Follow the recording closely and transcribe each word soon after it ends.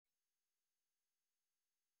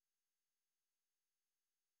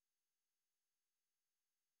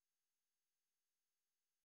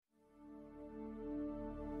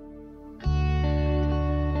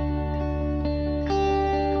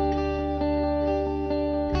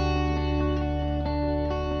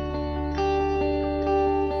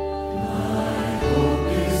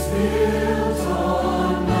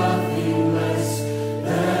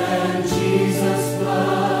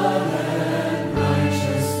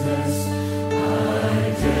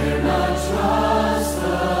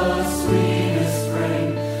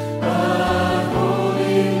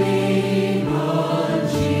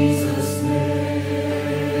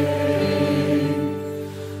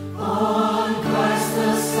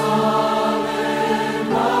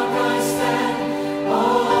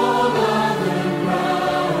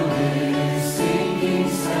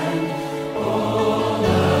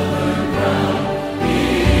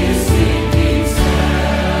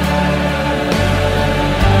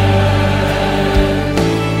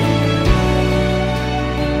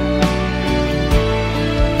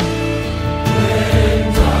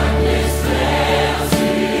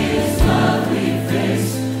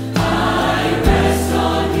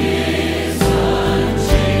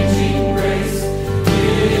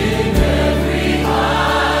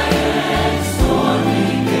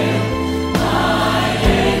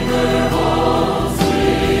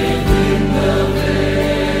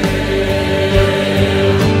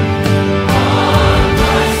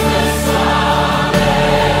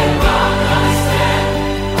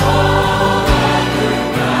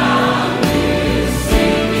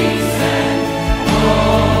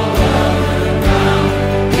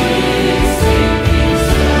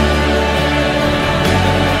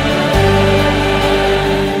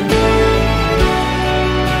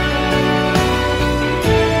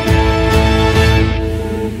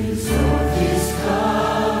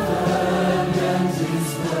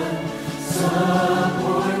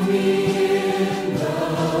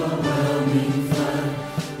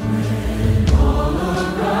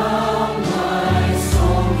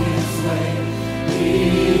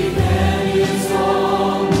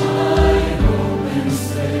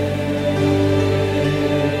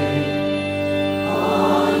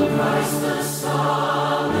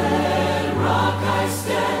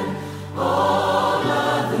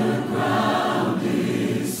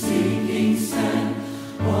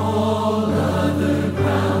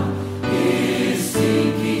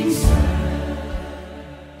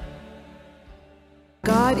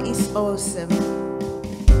awesome.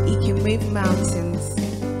 He can move mountains.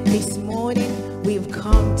 This morning we've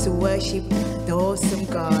come to worship the awesome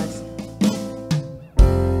God.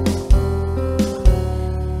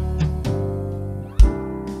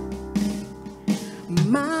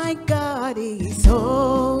 My God is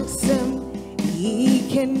awesome. He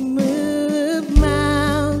can move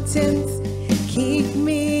mountains. Keep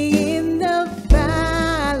me in the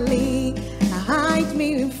valley. Hide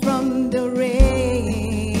me from the rain.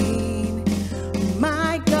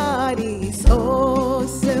 My God is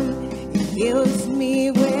awesome. He heals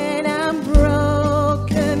me when I'm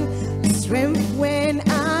broken. Strength when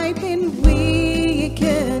I've been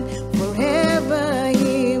weakened. Forever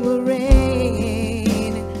He will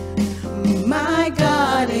reign. My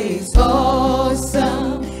God is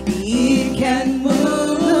awesome. He can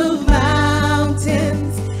move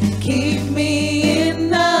mountains. Keep me in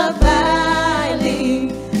the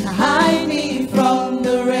valley. Hide me from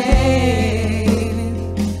the rain.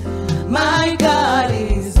 My God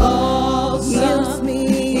is awesome.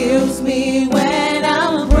 Heals me when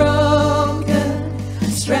I'm broken.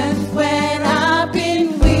 Strength when I've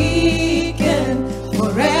been weakened.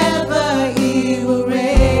 Forever He will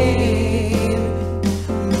reign.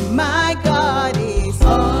 My God is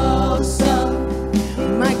awesome.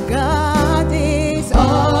 My God is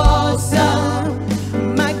awesome.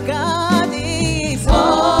 My God is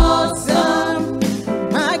awesome.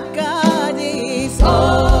 My God is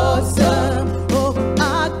awesome. Oh,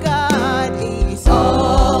 our God is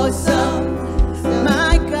awesome.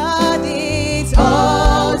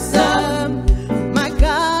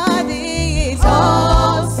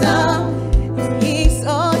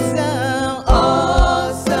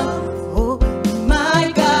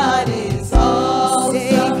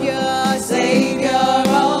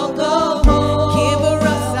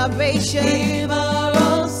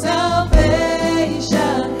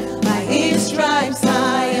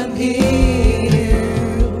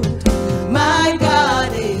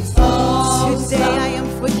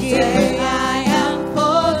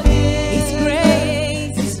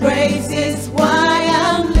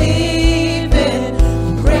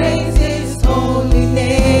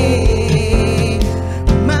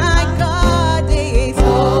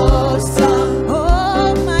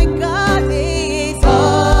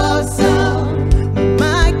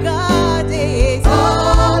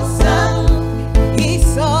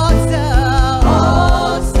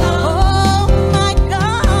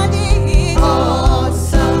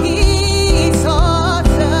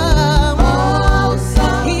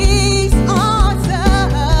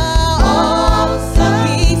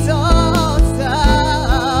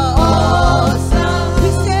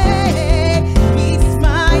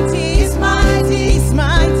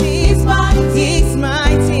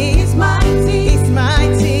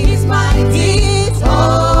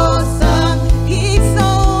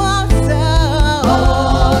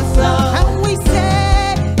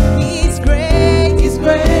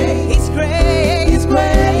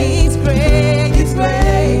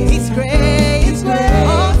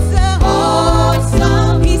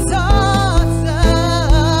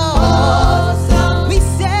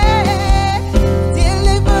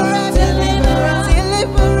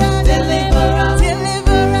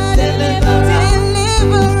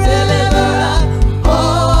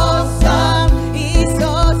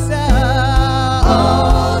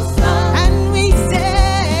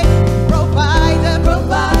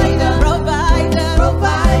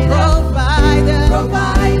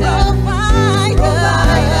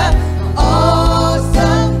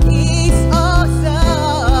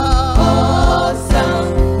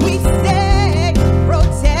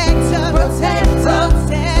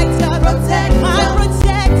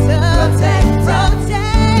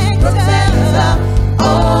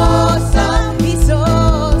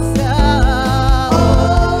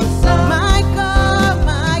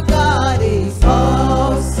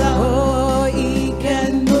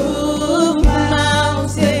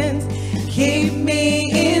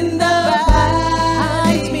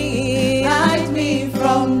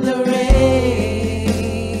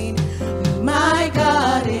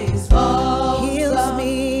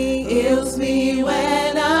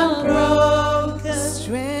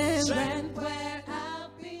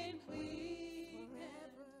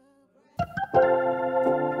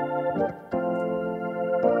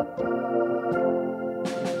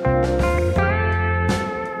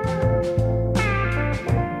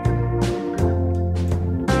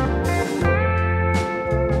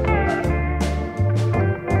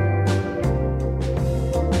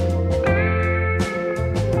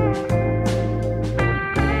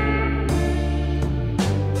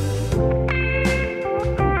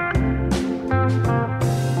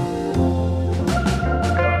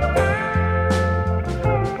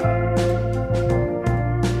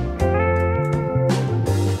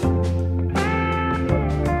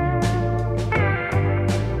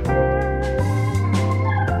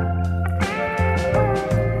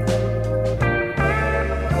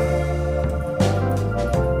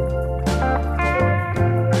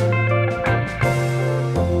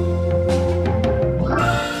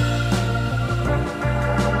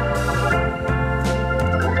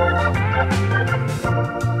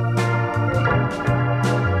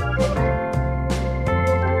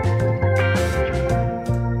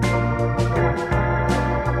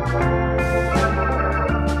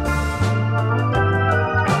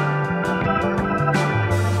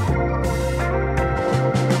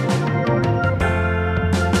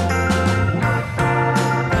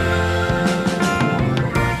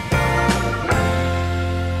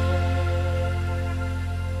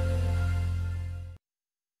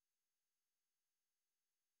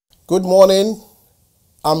 Good morning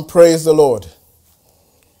and praise the Lord.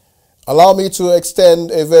 Allow me to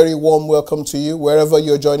extend a very warm welcome to you wherever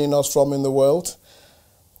you're joining us from in the world.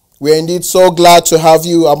 We are indeed so glad to have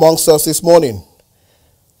you amongst us this morning.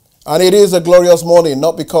 And it is a glorious morning,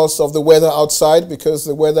 not because of the weather outside, because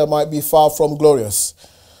the weather might be far from glorious.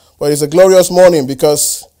 But it's a glorious morning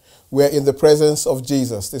because we're in the presence of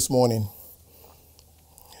Jesus this morning.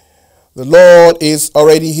 The Lord is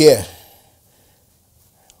already here.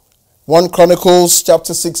 1 Chronicles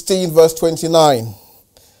chapter 16 verse 29.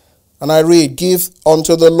 And I read, "Give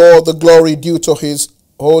unto the Lord the glory due to his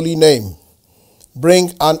holy name.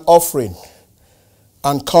 Bring an offering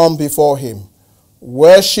and come before him.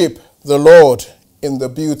 Worship the Lord in the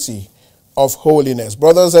beauty of holiness."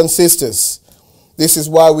 Brothers and sisters, this is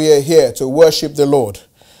why we are here, to worship the Lord.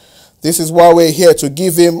 This is why we're here, to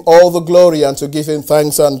give him all the glory and to give him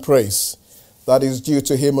thanks and praise that is due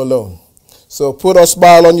to him alone. So put a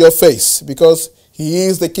smile on your face because he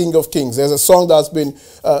is the King of Kings. There's a song that's been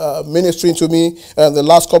ministering to me the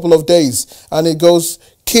last couple of days, and it goes,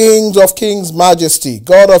 "King of Kings, majesty,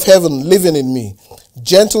 God of heaven living in me,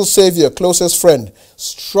 gentle Savior, closest friend,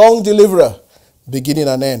 strong deliverer, beginning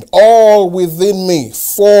and end. All within me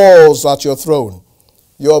falls at your throne.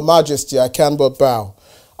 Your majesty, I can but bow.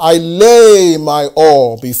 I lay my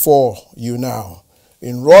all before you now.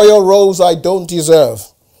 In royal robes I don't deserve.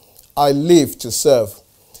 I live to serve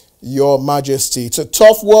your majesty." It's a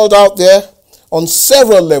tough world out there on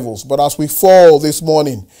several levels, but as we fall this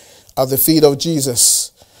morning at the feet of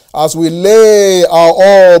Jesus, as we lay our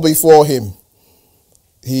all before him,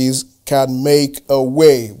 he can make a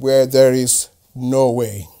way where there is no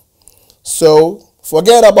way. So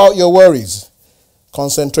forget about your worries.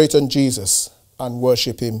 Concentrate on Jesus and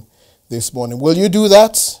worship him this morning. Will you do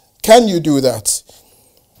that? Can you do that?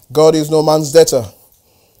 God is no man's debtor.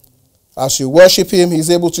 As you worship him, he's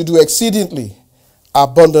able to do exceedingly,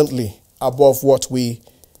 abundantly above what we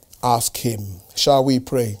ask him. Shall we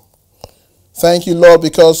pray? Thank you, Lord,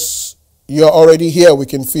 because you're already here. We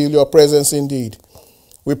can feel your presence indeed.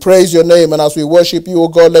 We praise your name, and as we worship you, O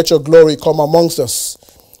God, let your glory come amongst us.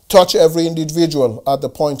 Touch every individual at the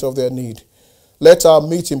point of their need. Let our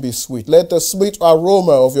meeting be sweet. Let the sweet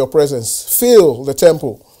aroma of your presence fill the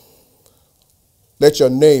temple. Let your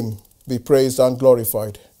name be praised and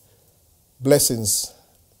glorified. Blessings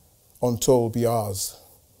untold be ours.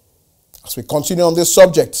 As we continue on this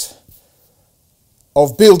subject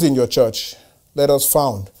of building your church, let us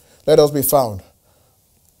be found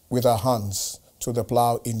with our hands to the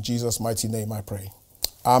plow. In Jesus' mighty name I pray.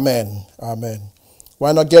 Amen. Amen.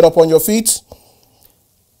 Why not get up on your feet,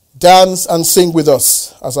 dance and sing with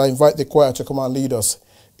us as I invite the choir to come and lead us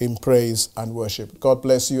in praise and worship. God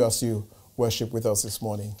bless you as you worship with us this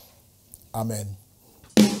morning. Amen.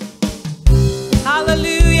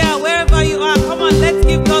 Hallelujah. Wherever you are, come on, let's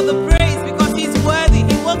give God the praise because he's worthy.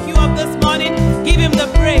 He woke you up this morning. Give him the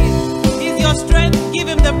praise. He's your strength. Give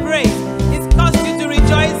him the praise. He's caused you to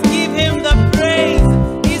rejoice. Give him the praise.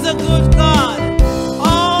 He's a good God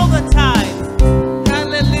all the time.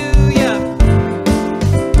 Hallelujah.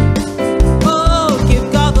 Oh,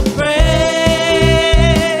 give God the praise.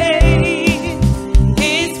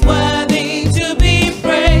 He's worthy to be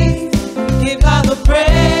praised. Give God the praise.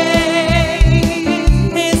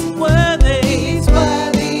 He's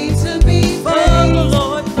worthy to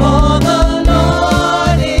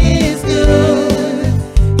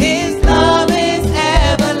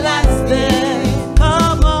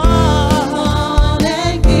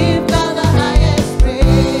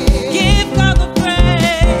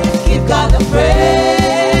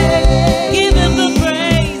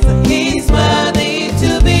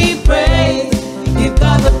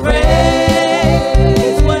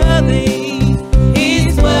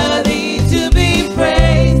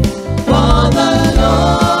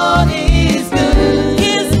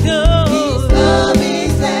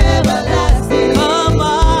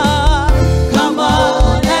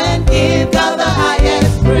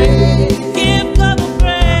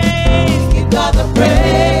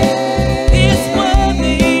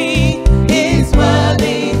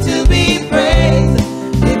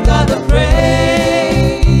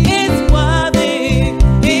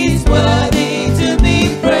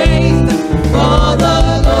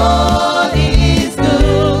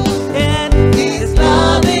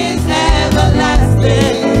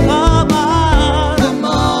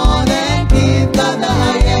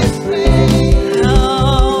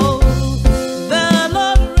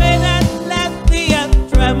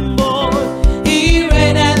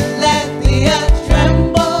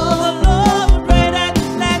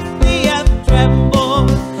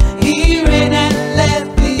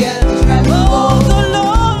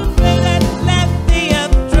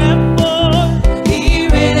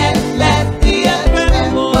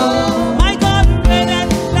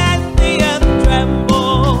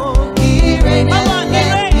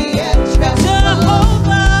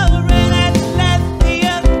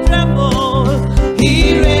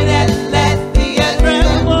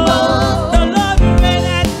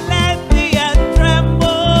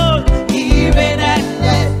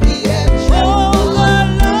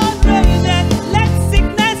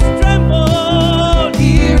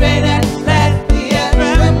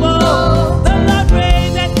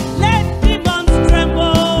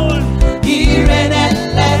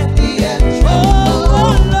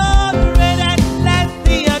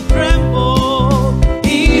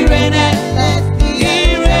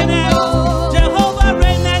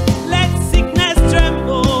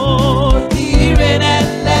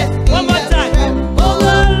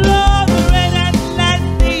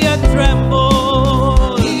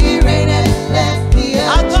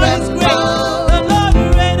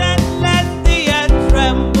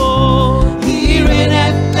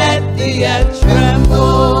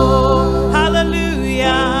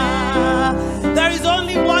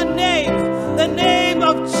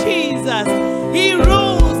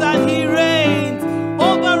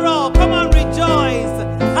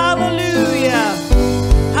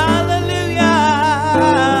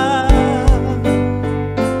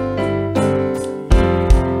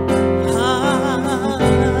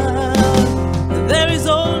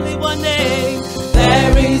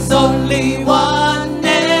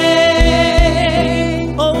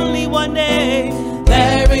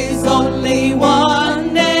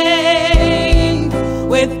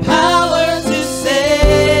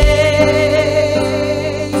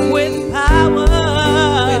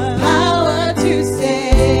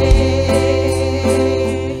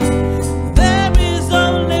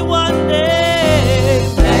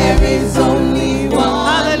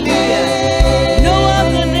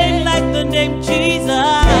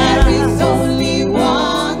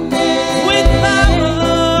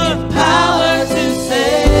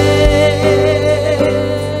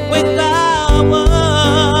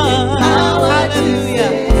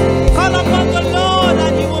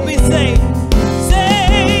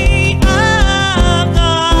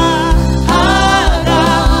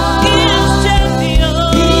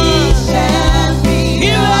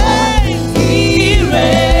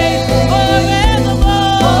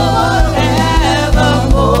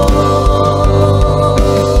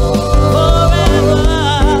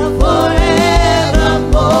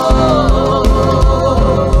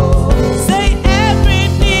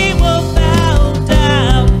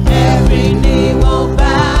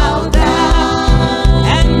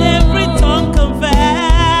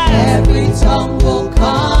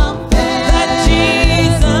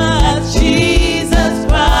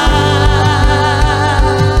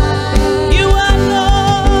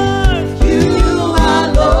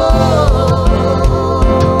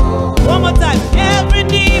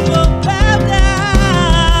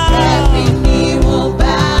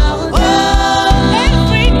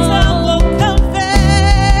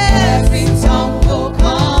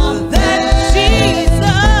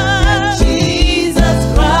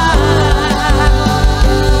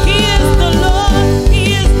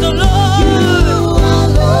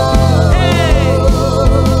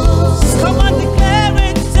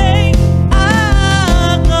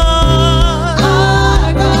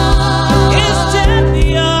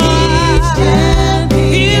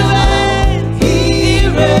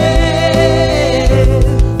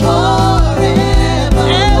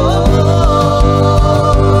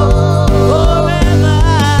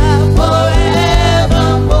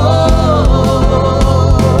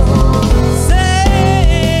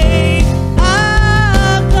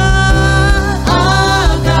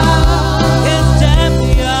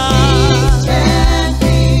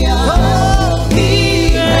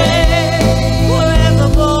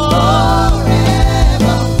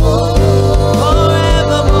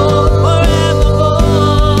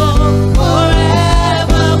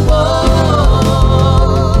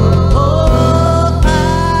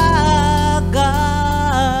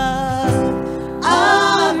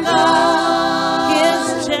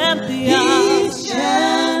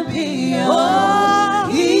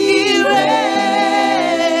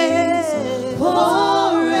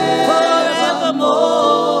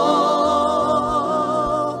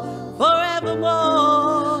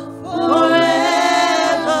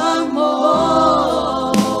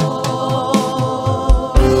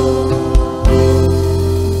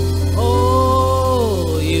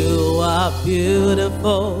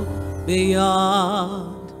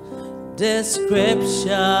beyond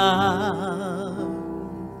description,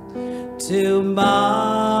 too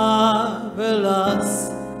marvelous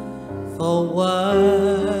for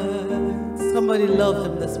words. Somebody love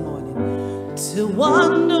him this morning. Too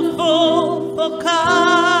wonderful for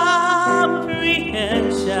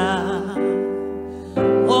comprehension.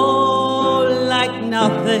 Oh, like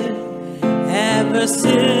nothing ever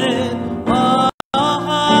seen. Oh,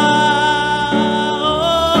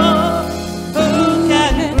 who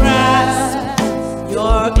can grasp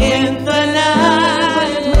your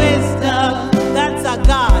infinite wisdom? That's a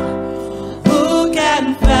God. Who can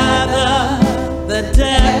fathom the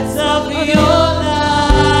depths of your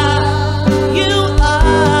love? You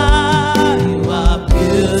are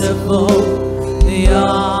beautiful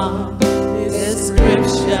beyond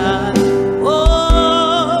description.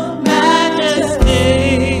 Oh,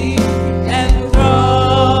 majesty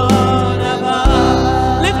enthroned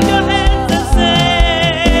above. Lift your hands and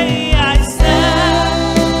say, I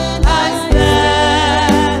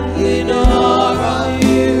stand in awe of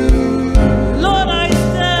you. Lord, I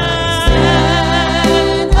stand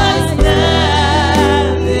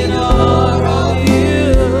in awe of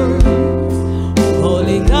you.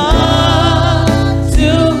 Holy God, to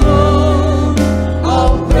whom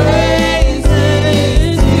all praise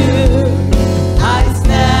is due, I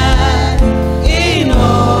stand in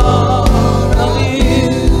awe of you.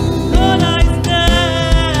 Lord, I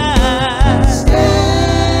stand.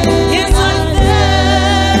 Yes, I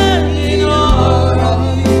stand in awe of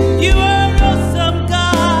you. You are awesome,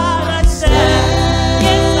 God. I stand.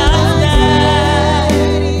 Yes, I stand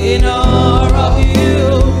in awe of you.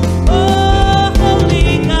 Oh, holy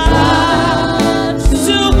God,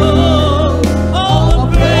 to whom all the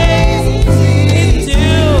praise is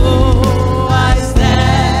due, I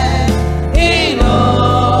stand in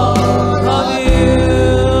awe of you.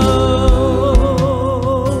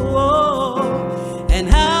 And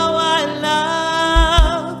how I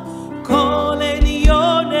love calling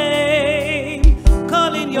your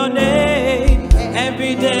name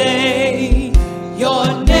every day. Your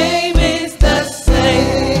name is the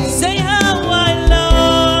same. Say how I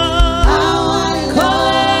love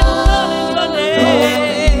calling your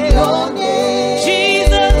name.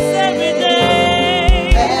 Jesus, every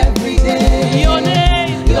day. Your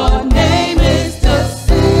name is the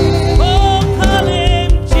same. Oh, call him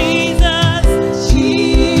Jesus.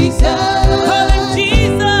 Call him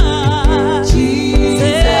Jesus.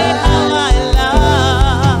 Say how I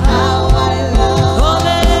love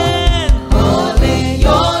calling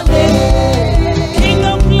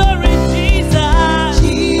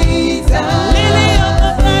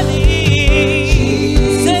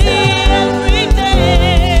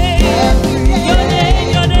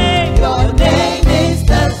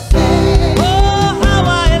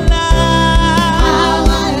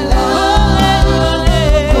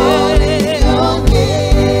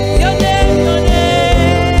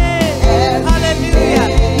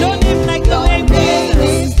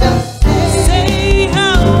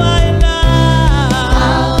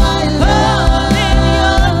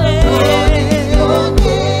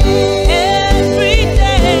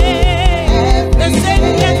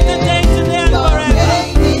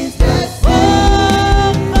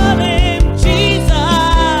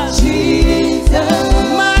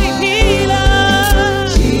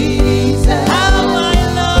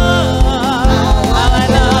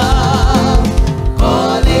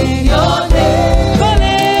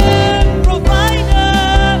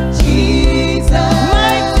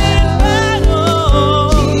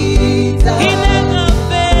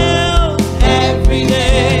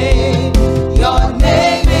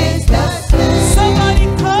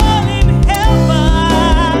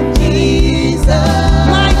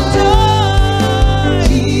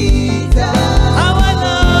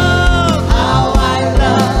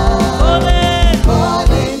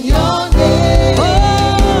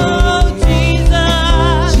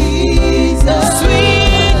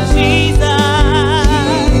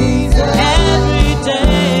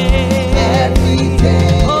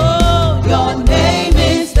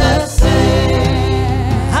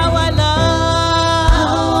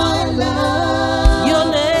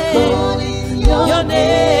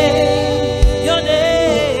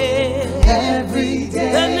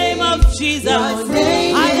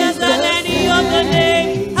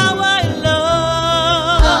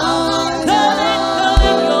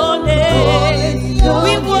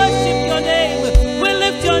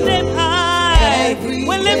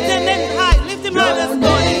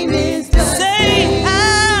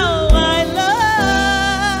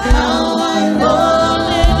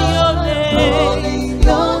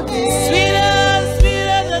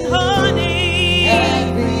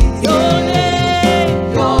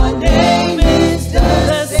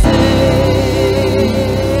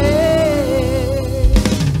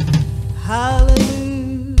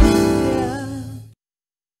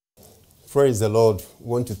Praise the Lord. We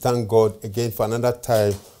want to thank God again for another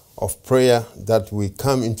time of prayer that we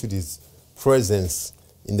come into this presence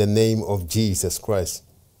in the name of Jesus Christ.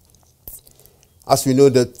 As we know,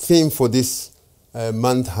 the theme for this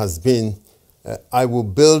month has been, I will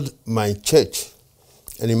build my church.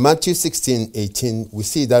 And in Matthew 16:18, we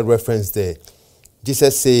see that reference there.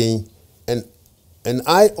 Jesus saying, and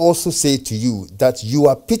I also say to you that you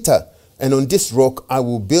are Peter, and on this rock I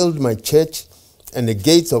will build my church, and the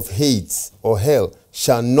gates of Hades or hell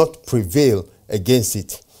shall not prevail against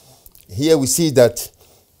it. Here we see that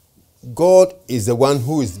God is the one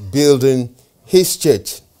who is building his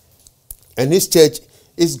church. And his church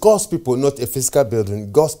is God's people, not a physical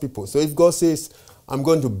building, God's people. So if God says, I'm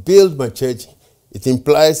going to build my church, it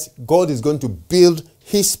implies God is going to build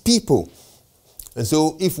his people. And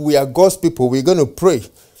so if we are God's people, we're going to pray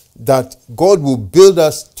that God will build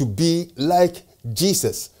us to be like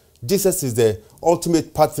Jesus. Jesus is the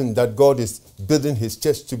ultimate pattern that God is building his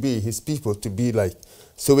church to be, his people to be like.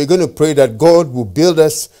 So we're going to pray that God will build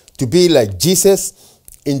us to be like Jesus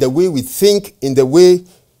in the way we think, in the way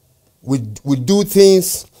we do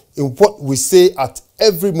things, in what we say at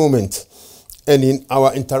every moment, and in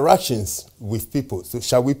our interactions with people. So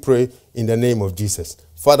shall we pray in the name of Jesus?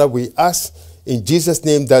 Father, we ask in Jesus'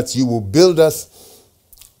 name that you will build us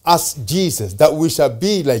as Jesus, that we shall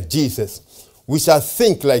be like Jesus. We shall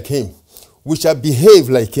think like him. We shall behave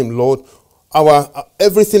like him, Lord.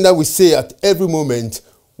 Everything that we say at every moment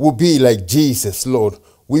will be like Jesus, Lord.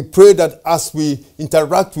 We pray that as we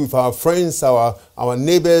interact with our friends, our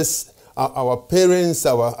neighbors, our parents,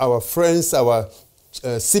 our friends, our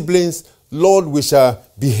siblings, Lord, we shall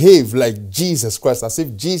behave like Jesus Christ, as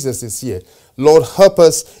if Jesus is here. Lord, help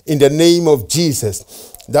us in the name of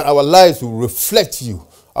Jesus, that our lives will reflect you.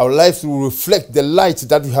 Our lives will reflect the light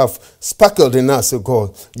that you have sparkled in us, O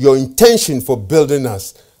God. Your intention for building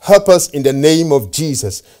us. Help us in the name of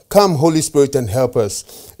Jesus. Come, Holy Spirit, and help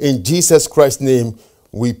us. In Jesus Christ's name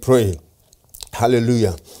we pray.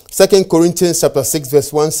 Hallelujah. 2 Corinthians chapter 6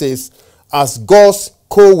 verse 1 says, as God's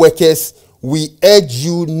co-workers, we urge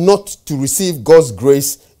you not to receive God's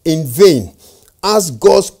grace in vain. As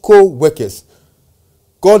God's co-workers,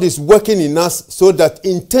 God is working in us so that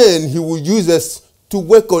in turn he will use us to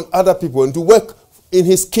work on other people and to work in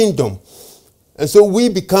his kingdom. And so we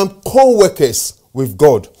become co-workers with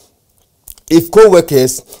God. If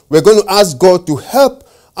co-workers, we're going to ask God to help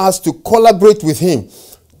us to collaborate with him,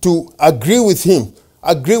 to agree with him,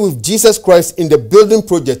 agree with Jesus Christ in the building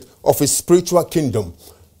project of his spiritual kingdom.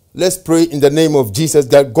 Let's pray in the name of Jesus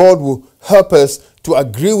that God will help us to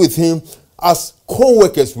agree with him as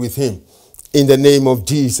co-workers with him in the name of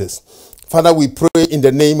Jesus. Father, we pray in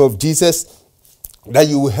the name of Jesus that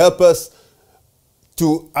you will help us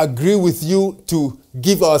to agree with you, to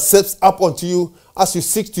give ourselves up unto you as you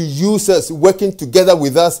seek to use us, working together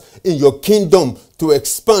with us in your kingdom to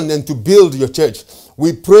expand and to build your church.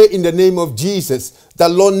 We pray in the name of Jesus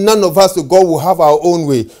that, Lord, none of us, God, will have our own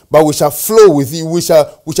way, but we shall flow with you. We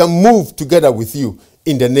shall move together with you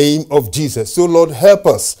in the name of Jesus. So, Lord, help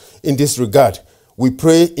us in this regard. We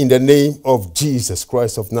pray in the name of Jesus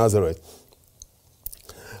Christ of Nazareth.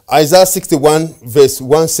 Isaiah 61 verse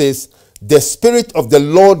 1 says, the Spirit of the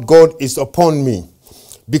Lord God is upon me,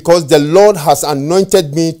 because the Lord has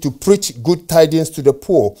anointed me to preach good tidings to the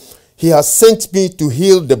poor. He has sent me to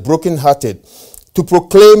heal the brokenhearted, to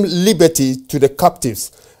proclaim liberty to the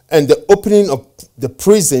captives, and the opening of the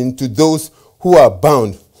prison to those who are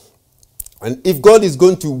bound. And if God is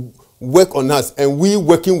going to work on us and we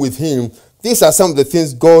working with him, these are some of the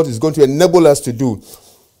things God is going to enable us to do.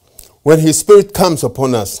 When his Spirit comes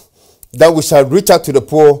upon us, that we shall reach out to the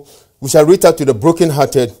poor, we shall reach out to the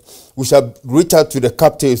brokenhearted, we shall reach out to the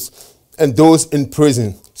captives and those in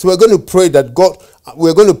prison. So we're going to pray that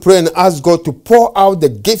we're going to pray and ask God to pour out the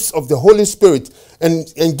gifts of the Holy Spirit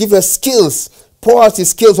and give us skills, pour out his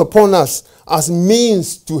skills upon us as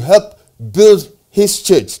means to help build his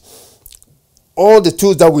church. All the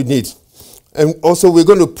tools that we need. And also we're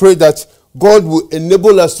going to pray that God will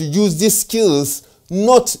enable us to use these skills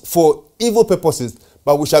not for evil purposes,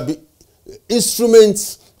 but we shall be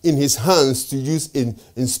instruments in his hands to use in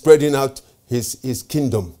spreading out his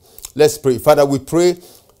kingdom. Let's pray. Father, we pray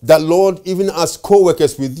that, Lord, even as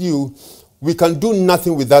co-workers with you, we can do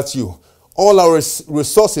nothing without you. All our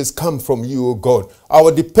resources come from you, O God.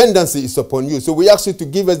 Our dependency is upon you. So we ask you to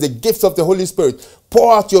give us the gifts of the Holy Spirit.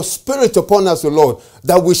 Pour out your Spirit upon us, O Lord,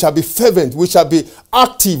 that we shall be fervent, we shall be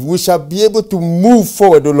active, we shall be able to move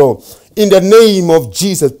forward, O Lord. In the name of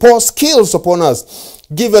Jesus, pour skills upon us.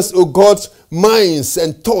 Give us, O God, minds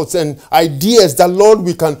and thoughts and ideas that, Lord,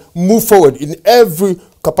 we can move forward in every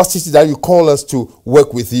capacity that you call us to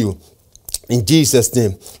work with you. In Jesus'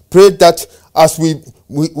 name. Pray that as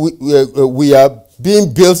we are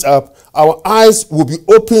being built up, our eyes will be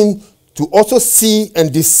open to also see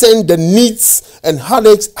and discern the needs and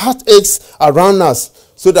heartaches around us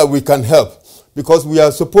so that we can help. Because we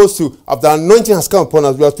are supposed to, after the anointing has come upon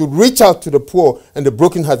us, we have to reach out to the poor and the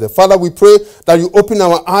brokenhearted. Father, we pray that you open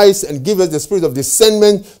our eyes and give us the spirit of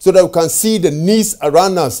discernment so that we can see the needs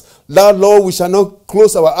around us. Lord, we shall not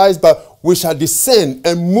close our eyes, but we shall discern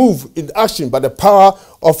and move in action by the power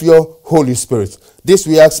of your Holy Spirit. This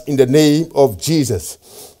we ask in the name of Jesus.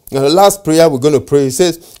 Now, the last prayer we're going to pray, it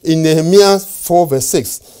says in Nehemiah 4 verse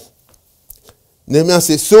 6. Nehemiah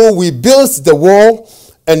says, so we built the wall,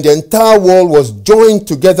 and the entire wall was joined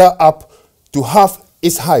together up to half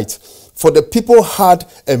its height, for the people had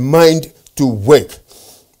a mind to work.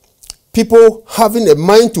 People having a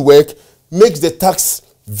mind to work makes the task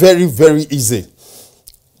very, very easy.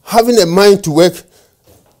 Having a mind to work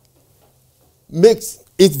makes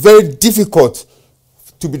it very difficult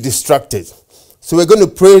to be distracted. So we're going to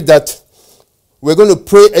pray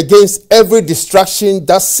against every distraction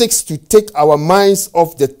that seeks to take our minds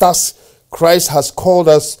off the task Christ has called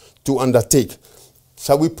us to undertake.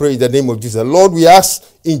 Shall we pray in the name of Jesus? Lord, we ask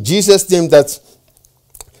in Jesus' name that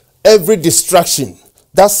every distraction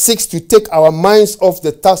that seeks to take our minds off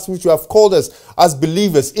the task which you have called us as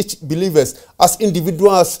believers, each believers, as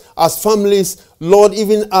individuals, as families, Lord,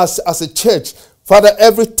 even as a church. Father,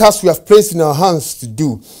 every task we have placed in our hands to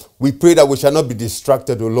do, we pray that we shall not be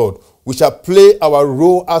distracted, O Lord. We shall play our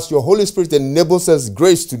role as your Holy Spirit enables us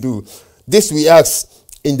grace to do. This we ask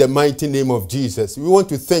in the mighty name of Jesus. We want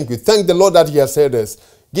to thank you. Thank the Lord that he has heard us.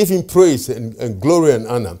 Give him praise and glory and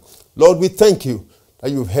honor. Lord, we thank you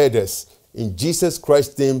that you've heard us. In Jesus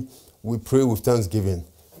Christ's name, we pray with thanksgiving.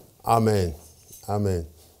 Amen. Amen.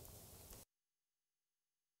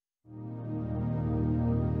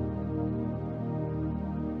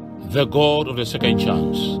 The God of the second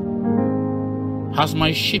chance. Has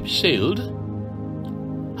my ship sailed?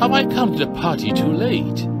 Have I come to the party too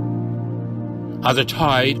late? Has the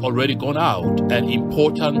tide already gone out and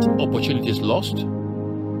important opportunities lost?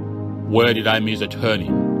 Where did I miss the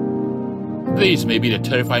turning? These may be the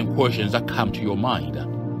terrifying questions that come to your mind.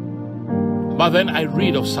 But then I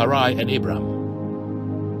read of Sarai and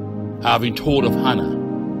Abraham. I have been told of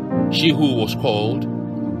Hannah, she who was called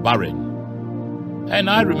barren. And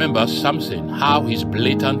I remember Samson, how his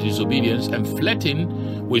blatant disobedience and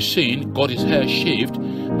flirting with sin got his hair shaved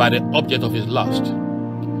by the object of his lust,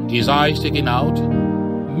 his eyes taken out,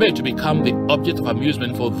 made to become the object of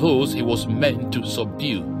amusement for those he was meant to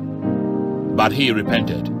subdue. But he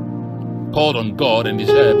repented, called on God, and his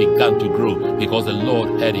hair began to grow because the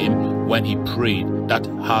Lord heard him when he prayed that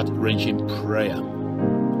heart-wrenching prayer.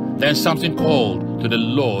 Then Samson called to the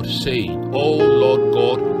Lord, saying, O Lord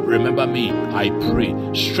God, remember me, I pray.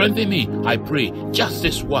 Strengthen me, I pray, just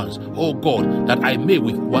this once, O God, that I may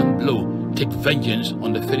with one blow take vengeance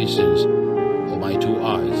on the Philistines for my two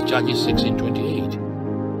eyes. Judges 16:28.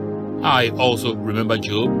 I also remember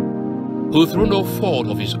Job, who through no fault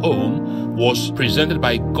of his own was presented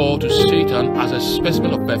by God to Satan as a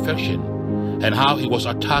specimen of perfection, and how he was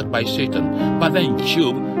attacked by Satan. But then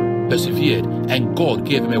Job persevered, and God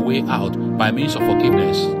gave him a way out by means of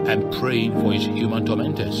forgiveness and praying for his human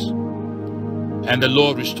tormentors. And the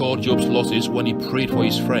Lord restored Job's losses when he prayed for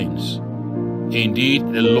his friends.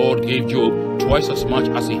 Indeed, the Lord gave Job twice as much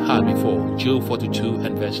as he had before. Job 42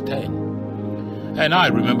 and verse 10. And I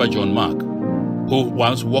remember John Mark, who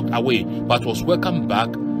once walked away but was welcomed back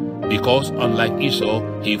because, unlike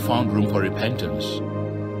Esau, he found room for repentance.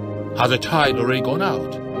 Has the tide already gone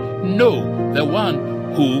out? No, the one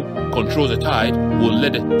who controls the tide will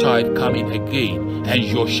let the tide come in again, and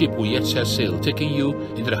your ship will yet set sail, taking you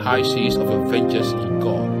into the high seas of adventures in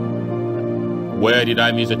God. Where did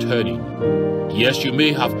I miss the turning? Yes, you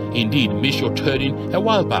may have indeed missed your turning a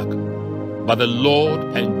while back, but the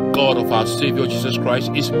Lord and God of our Savior Jesus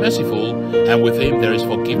Christ is merciful, and with him there is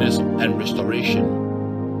forgiveness and restoration.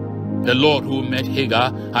 The Lord who met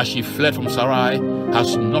Hagar as she fled from Sarai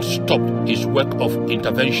has not stopped his work of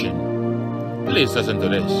intervention. Please listen to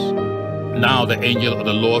this. Now the angel of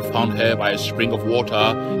the Lord found her by a spring of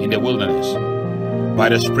water in the wilderness, by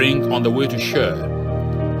the spring on the way to Shur.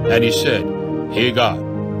 And he said, Hagar,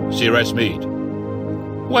 Sarah's maid,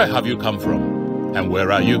 where have you come from, and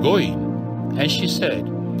where are you going? And she said,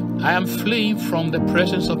 I am fleeing from the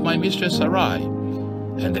presence of my mistress Sarai.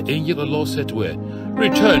 And the angel of the Lord said to her,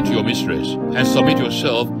 return to your mistress, and submit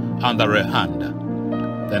yourself under her hand.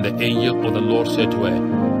 Then the angel of the Lord said to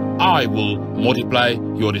her, I will multiply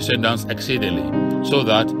your descendants exceedingly, so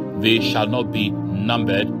that they shall not be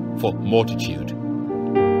numbered for multitude.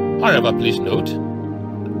 However, please note,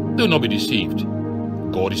 do not be deceived.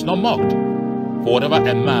 God is not mocked. For whatever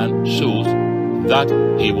a man sows, that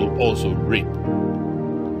he will also reap.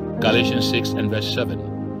 Galatians 6 and verse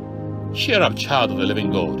 7. Cheer up, child of the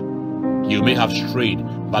living God. You may have strayed,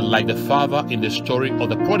 but like the father in the story of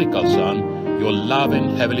the prodigal son, your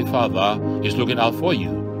loving heavenly Father is looking out for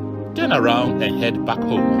you. Turn around and head back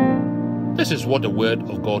home. This is what the word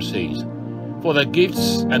of God says. For the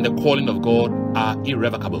gifts and the calling of God are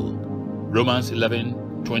irrevocable. Romans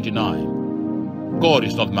 11:29. God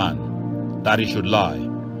is not man, that he should lie,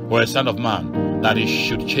 or a son of man, that he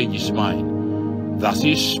should change his mind. Does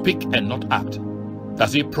he speak and not act?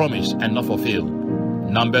 Does he promise and not fulfill?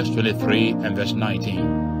 Numbers 23 and verse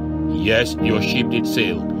 19. Yes, your ship did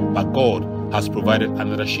sail, but God has provided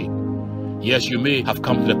another ship. Yes, you may have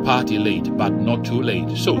come to the party late, but not too late,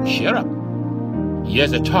 so cheer up.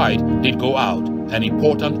 Yes, the tide did go out, and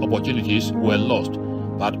important opportunities were lost,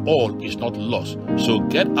 but all is not lost, so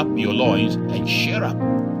get up your loins and cheer up.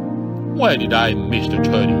 Where did I miss the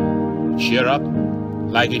turning? Cheer up.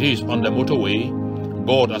 Like it is on the motorway,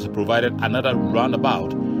 God has provided another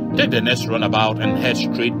roundabout. Take the next roundabout and head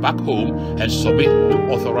straight back home and submit to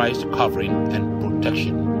authorized covering and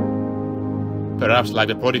protection. Perhaps like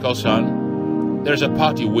the prodigal son, there is a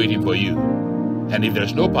party waiting for you. And if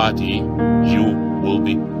there's no party, you will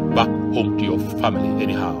be back home to your family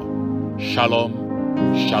anyhow. Shalom,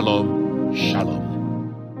 shalom, shalom.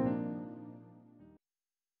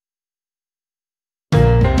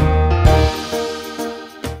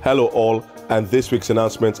 Hello all, and this week's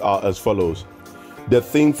announcements are as follows. The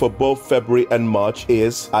theme for both February and March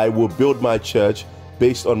is I will build my church,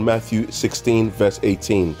 based on Matthew 16 verse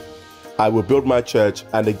 18. I will build my church,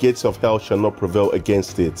 and the gates of hell shall not prevail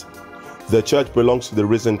against it. The church belongs to the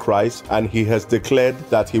risen Christ, and he has declared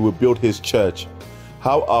that he will build his church.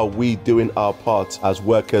 How are we doing our part as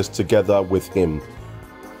workers together with him?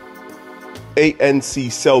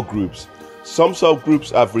 ANC cell groups. Some cell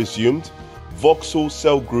groups have resumed. Vauxhall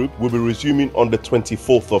Cell Group will be resuming on the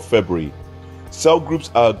 24th of February. Cell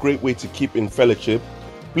groups are a great way to keep in fellowship.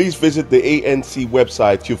 Please visit the ANC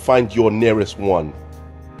website to find your nearest one.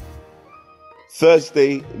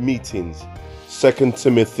 Thursday meetings, 2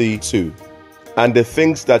 Timothy 2. And the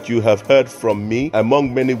things that you have heard from me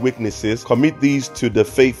among many witnesses, commit these to the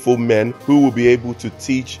faithful men who will be able to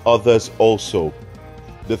teach others also.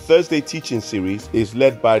 The Thursday teaching series is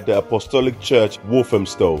led by the Apostolic Church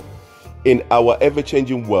Walthamstow. In our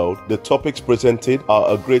ever-changing world, the topics presented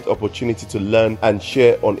are a great opportunity to learn and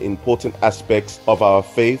share on important aspects of our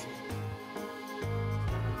faith.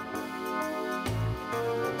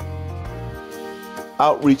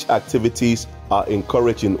 Outreach activities are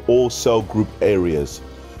encouraged in all cell group areas.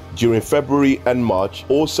 During February and March,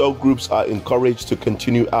 all cell groups are encouraged to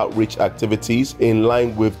continue outreach activities in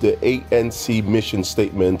line with the ANC mission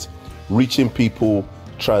statement, reaching people,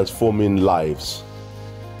 transforming lives.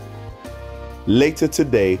 Later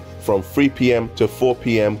today, from 3 p.m. to 4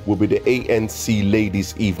 p.m. will be the ANC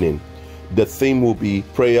Ladies' Evening. The theme will be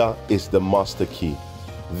Prayer is the Master Key.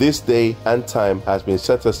 This day and time has been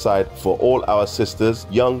set aside for all our sisters,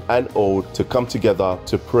 young and old, to come together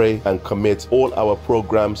to pray and commit all our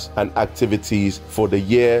programs and activities for the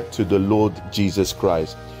year to the Lord Jesus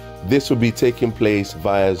Christ. This will be taking place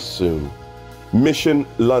via Zoom. Mission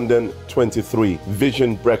London 23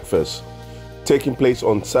 Vision Breakfast, taking place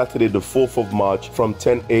on Saturday the 4th of March from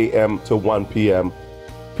 10 a.m. to 1 p.m.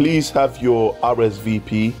 Please have your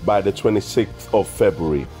RSVP by the 26th of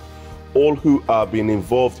February. All who are being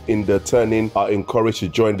involved in the turning are encouraged to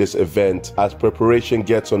join this event as preparation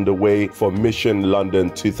gets underway for Mission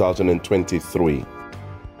London 2023.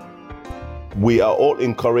 We are all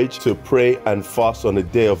encouraged to pray and fast on the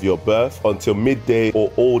day of your birth until midday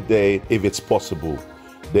or all day if it's possible.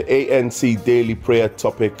 The ANC Daily Prayer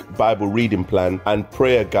Topic Bible Reading Plan and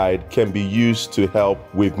Prayer Guide can be used to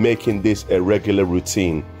help with making this a regular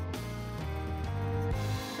routine.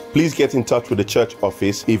 Please get in touch with the church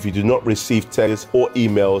office if you do not receive texts or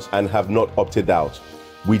emails and have not opted out.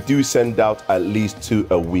 We do send out at least 2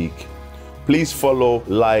 a week. Please follow,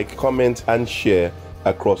 like, comment, and share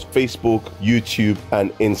across Facebook, YouTube,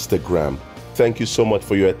 and Instagram. Thank you so much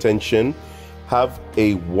for your attention. Have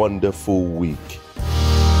a wonderful week.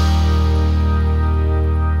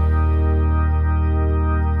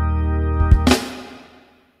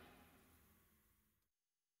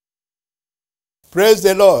 Praise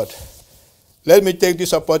the Lord. Let me take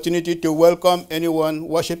this opportunity to welcome anyone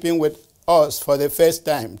worshiping with us for the first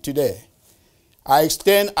time today. I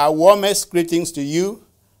extend our warmest greetings to you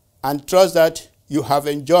and trust that you have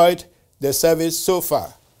enjoyed the service so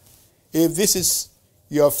far. If this is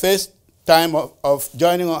your first time of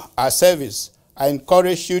joining our service, I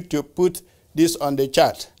encourage you to put this on the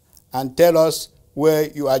chat and tell us where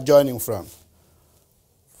you are joining from.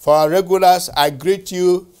 For our regulars, I greet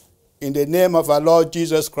you in the name of our Lord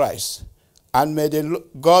Jesus Christ. And may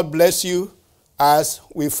God bless you as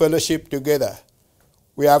we fellowship together.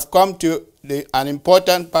 We have come to an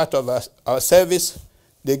important part of our service,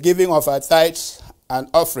 the giving of our tithes and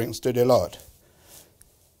offerings to the Lord.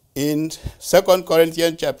 In 2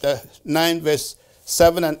 Corinthians chapter 9, verse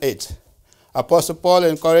 7 and 8, Apostle Paul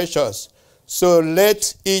encourages us, so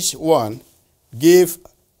let each one give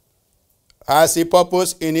as he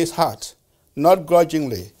purpose in his heart, not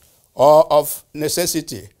grudgingly or of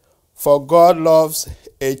necessity, for God loves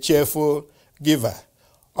a cheerful giver.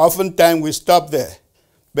 Oftentimes we stop there,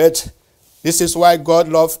 but this is why God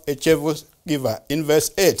loves a cheerful giver. In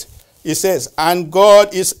verse 8, it says, and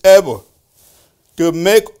God is able to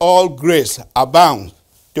make all grace abound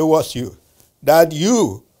towards you, that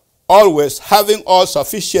you, always having all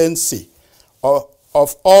sufficiency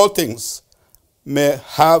of all things, may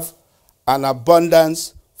have an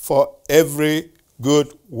abundance for every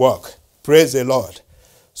good work. Praise the Lord.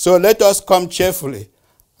 So let us come cheerfully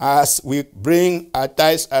as we bring our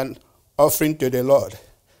tithes and offering to the Lord.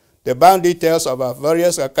 The bank details of our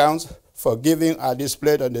various accounts for giving are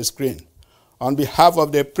displayed on the screen. On behalf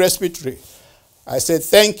of the presbytery, I say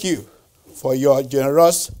thank you for your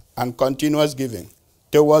generous and continuous giving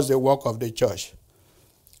towards the work of the church.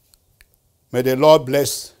 May the Lord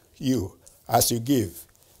bless you as you give.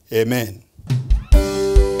 Amen.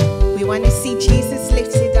 We want to see Jesus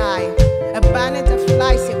lifted high, a banner that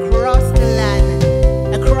flies across the land,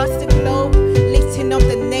 across the globe, lifting up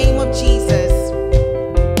the name of Jesus.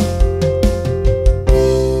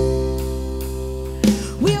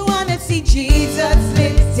 We want to see Jesus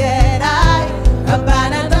lifted high, a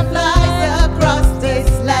banner that flies across this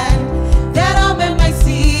land, that all men might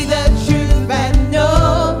see the truth and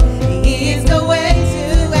know He is the way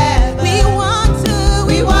to heaven.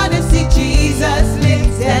 We want to see Jesus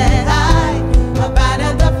lifted high, a banner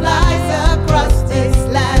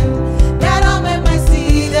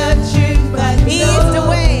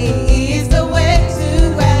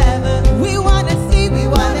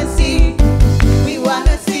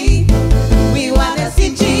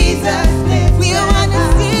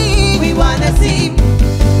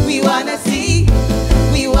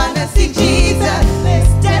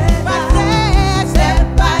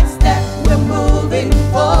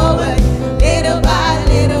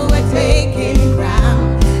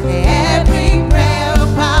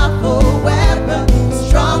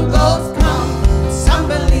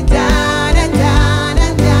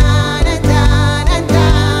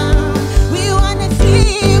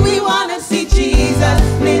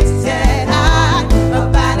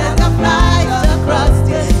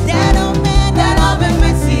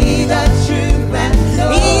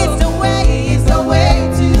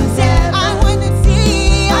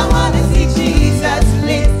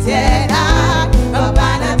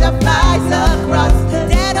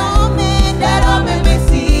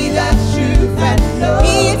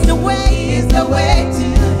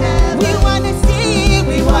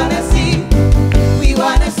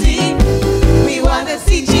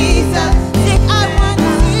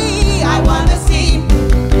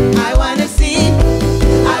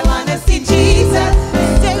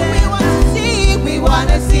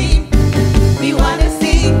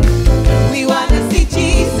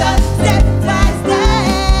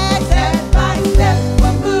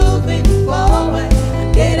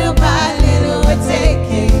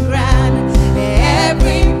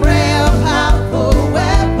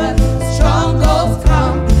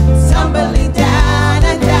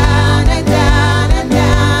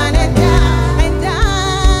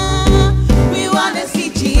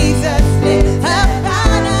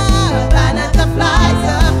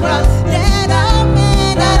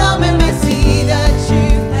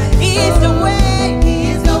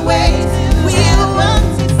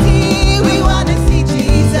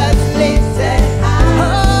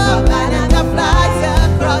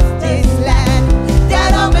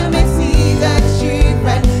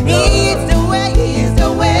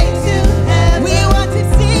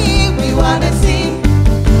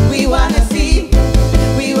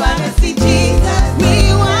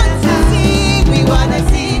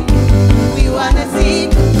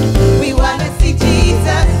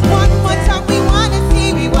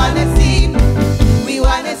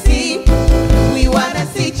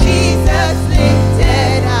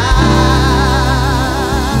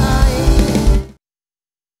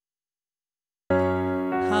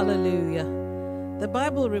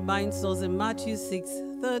Matthew 6,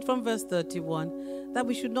 from verse 31, that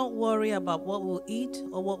we should not worry about what we'll eat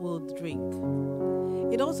or what we'll drink.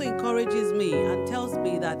 It also encourages me and tells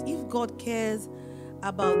me that if God cares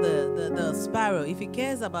about the sparrow, if he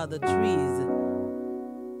cares about the trees,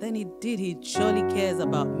 then he surely cares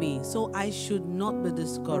about me. So I should not be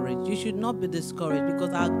discouraged. You should not be discouraged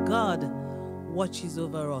because our God watches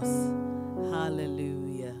over us.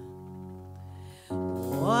 Hallelujah.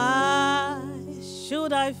 Why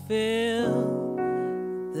should I feel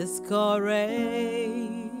discouraged?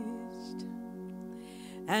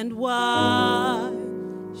 And why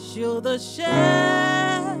should the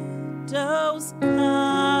shadows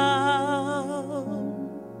come?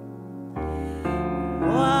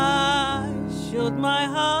 Why should my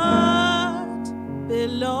heart be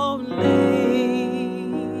lonely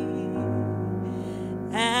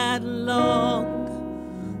and long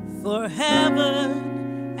for heaven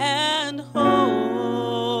and home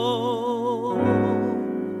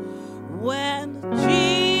when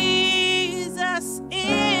Jesus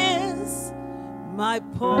is my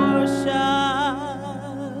portion,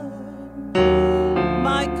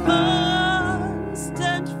 my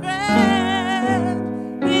constant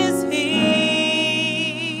friend is He.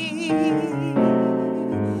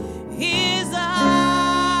 His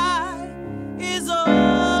eye is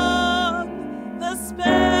on the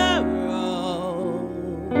sparrow,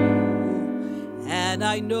 and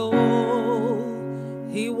I know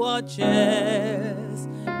He watches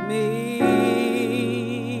me.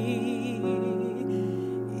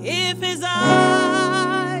 If His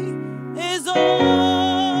eye is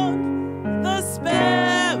on the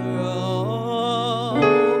sparrow,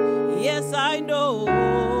 yes, I know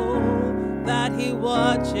that He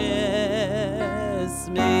watches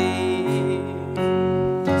me.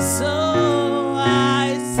 So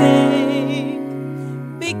I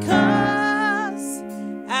sing because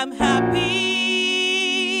I'm happy.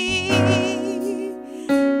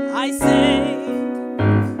 I sing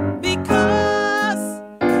because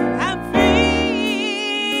I'm free.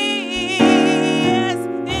 Yes,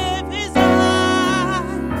 if His eye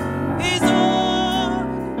is on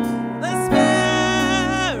the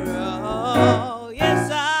sparrow,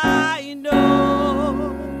 yes, I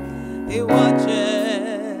know He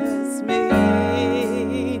watches me.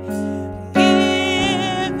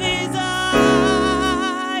 If His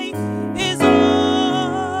eye is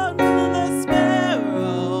on the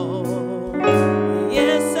sparrow,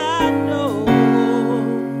 yes, I know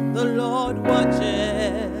the Lord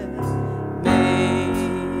watches me.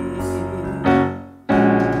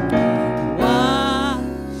 Why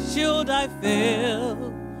should I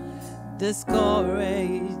feel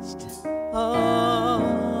discouraged?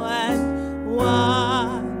 Oh, and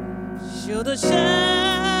why should the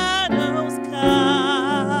shadows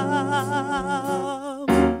come?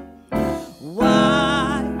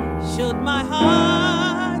 Why should my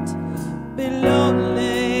heart be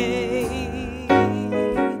lonely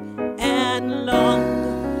and long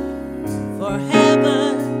for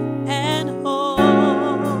heaven and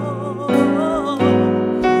home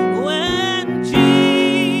when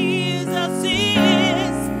Jesus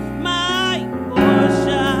is my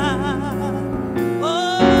portion?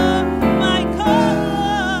 Oh, my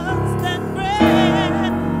constant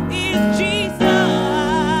friend is Jesus.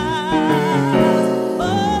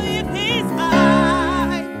 Oh, if His eye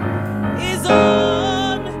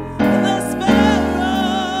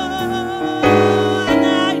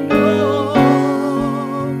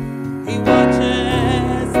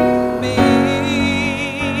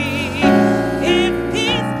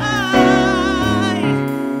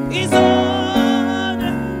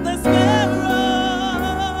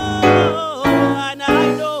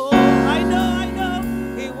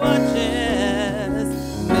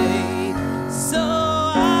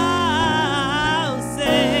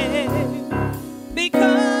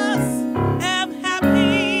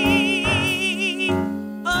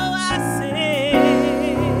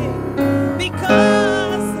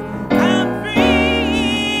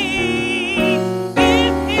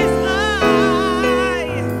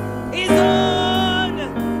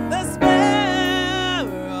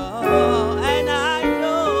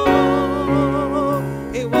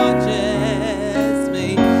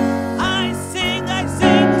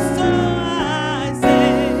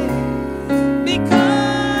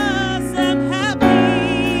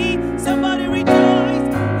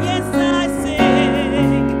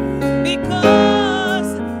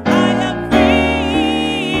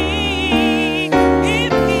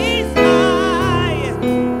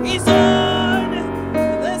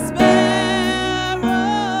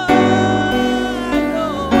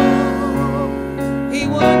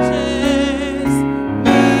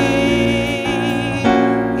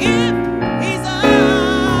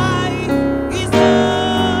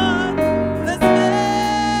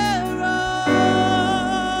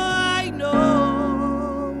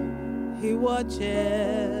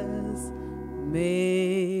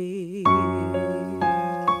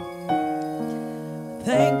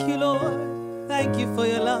Thank you for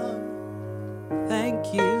your love.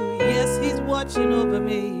 Thank you. Yes, he's watching over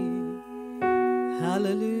me.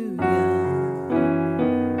 Hallelujah.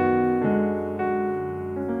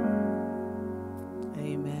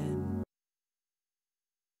 Amen.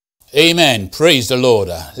 Amen. Praise the Lord.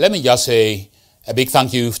 Let me just say a big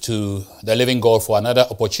thank you to the living God for another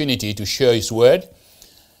opportunity to share his word.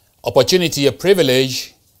 Opportunity, a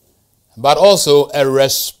privilege, but also a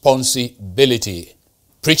responsibility.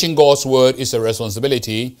 Preaching God's word is a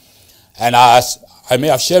responsibility. And as I may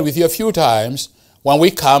have shared with you a few times, when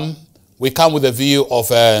we come with a view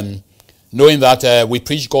of knowing that we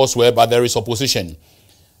preach God's word, but there is opposition.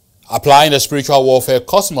 Applying the spiritual warfare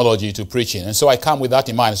cosmology to preaching. And so I come with that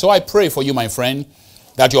in mind. So I pray for you, my friend,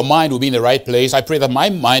 that your mind will be in the right place. I pray that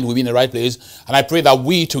my mind will be in the right place. And I pray that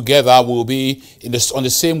we together will be on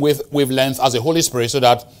the same wavelength as the Holy Spirit so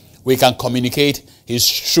that we can communicate his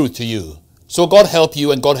truth to you. So God help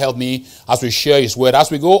you and God help me as we share his word,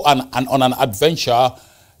 as we go on an adventure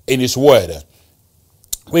in his word.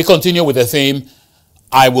 We continue with the theme,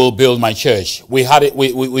 I will build my church. We had it.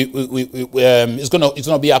 It's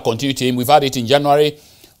gonna be our continued theme. We've had it in January,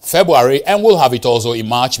 February, and we'll have it also in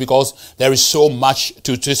March because there is so much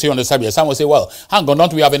to say on the subject. Some will say, "Well, hang on,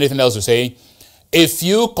 don't we have anything else to say?" If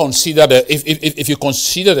you consider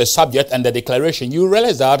the subject and the declaration, you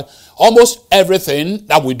realize that almost everything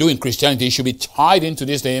that we do in Christianity should be tied into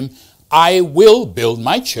this theme. I will build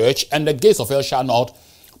my church, and the gates of hell shall not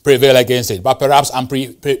prevail against it. But perhaps I'm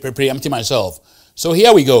preempting myself. So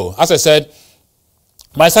here we go. As I said,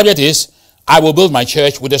 my subject is, I will build my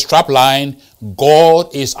church, with the strap line,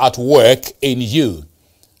 God is at work in you.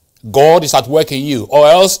 God is at work in you. Or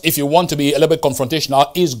else, if you want to be a little bit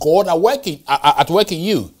confrontational, is God at work in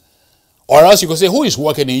you? Or else you could say, who is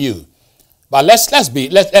working in you? But let's be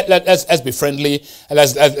friendly.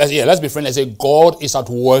 Let's be friendly and say, God is at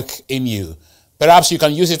work in you. Perhaps you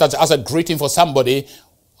can use it as a greeting for somebody.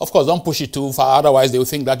 Of course, don't push it too far, otherwise they will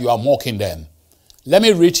think that you are mocking them. Let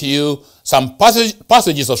me read to you some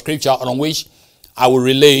passages of scripture on which I will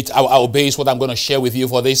relate, I will base what I'm going to share with you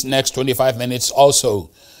for this next 25 minutes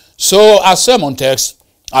also. So our sermon text,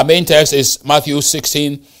 our main text is Matthew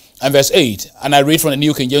 16 and verse 8. And I read from the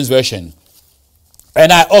New King James Version.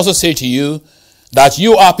 And I also say to you that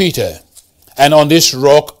you are Peter, and on this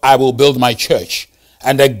rock I will build my church,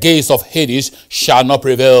 and the gates of Hades shall not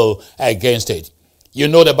prevail against it. You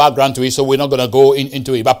know the background to it, so we're not going to go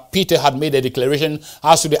into it. But Peter had made a declaration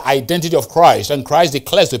as to the identity of Christ. And Christ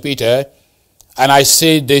declares to Peter, and I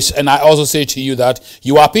say this, and I also say to you that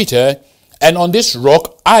you are Peter, and on this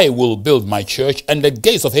rock I will build my church, and the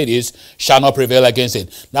gates of Hades shall not prevail against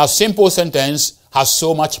it. Now, simple sentence has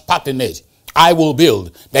so much packed in it. I will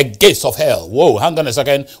build the gates of hell. Whoa, hang on a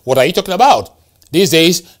second. What are you talking about? These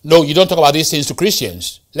days, no, you don't talk about these things to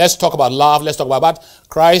Christians. Let's talk about love. Let's talk about that.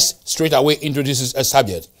 Christ straight away introduces a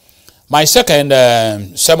subject. My second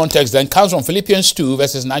sermon text then comes from Philippians 2,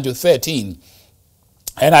 verses 9 to 13.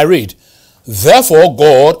 And I read, Therefore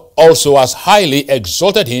God also has highly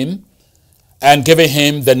exalted him and given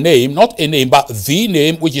him the name, not a name, but the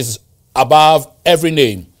name which is above every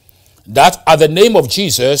name, that at the name of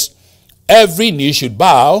Jesus every knee should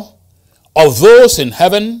bow, of those in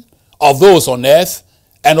heaven, of those on earth,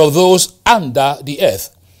 and of those under the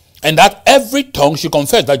earth, and that every tongue should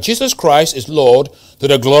confess that Jesus Christ is Lord, to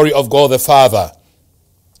the glory of God the Father.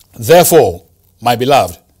 Therefore, my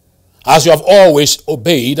beloved, as you have always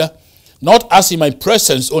obeyed, not as in my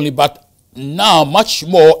presence only, but now much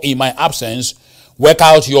more in my absence, work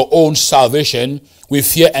out your own salvation with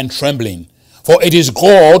fear and trembling. For it is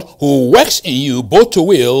God who works in you both to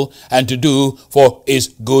will and to do for his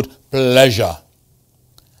good pleasure.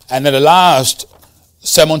 And then the last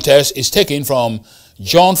sermon text is taken from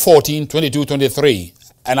John 14, 22, 23.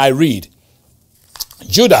 And I read,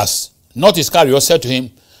 Judas, not Iscariot, said to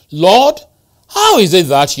him, Lord, how is it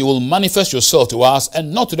that you will manifest yourself to us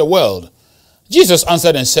and not to the world? Jesus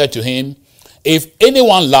answered and said to him, If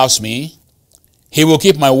anyone loves me, he will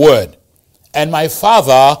keep my word, and my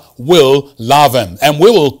Father will love him, and we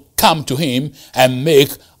will come to him and make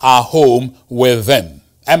our home with them.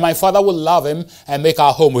 And my Father will love him and make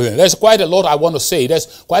our home with him. There's quite a lot I want to say.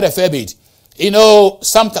 There's quite a fair bit. You know,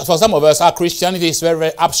 for some of us, our Christianity is very,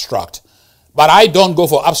 very abstract. But I don't go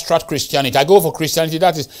for abstract Christianity. I go for Christianity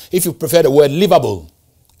that is, if you prefer the word, livable.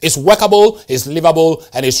 It's workable, it's livable,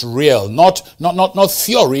 and it's real. Not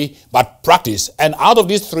theory, but practice. And out of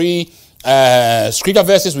these three scripture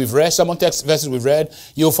verses we've read, sermon text verses we've read,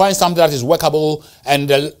 you'll find something that is workable, and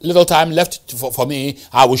the little time left for me,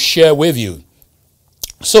 I will share with you.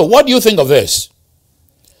 So what do you think of this?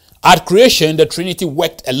 At creation, the Trinity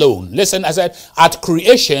worked alone. Listen, I said, at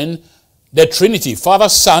creation, the Trinity, Father,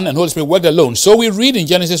 Son, and Holy Spirit worked alone. So we read in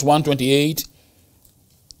Genesis 1:28.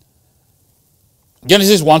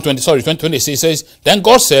 Genesis 26 says, then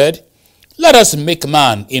God said, let us make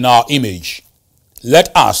man in our image.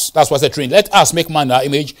 Let us, that's what's the Trinity, let us make man in our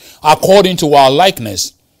image according to our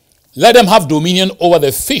likeness. Let them have dominion over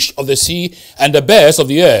the fish of the sea and the birds of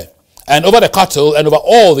the air, and over the cattle and over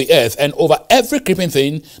all the earth, and over every creeping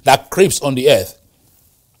thing that creeps on the earth.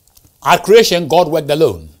 At creation, God worked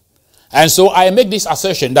alone. And so I make this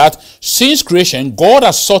assertion that since creation, God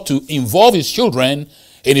has sought to involve his children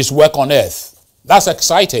in his work on earth. That's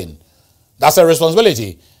exciting. That's a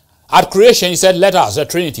responsibility. At creation, he said, let us, the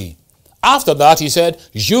Trinity. After that, he said,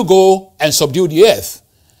 you go and subdue the earth.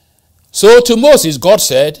 So to Moses, God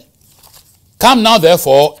said, come now,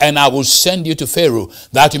 therefore, and I will send you to Pharaoh,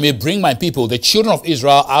 that you may bring my people, the children of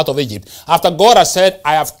Israel, out of Egypt. After God has said,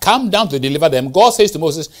 I have come down to deliver them, God says to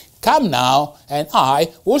Moses, come now, and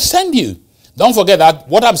I will send you. Don't forget that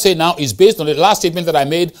what I'm saying now is based on the last statement that I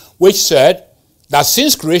made, which said that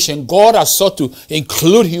since creation, God has sought to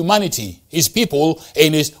include humanity, his people,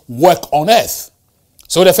 in his work on earth.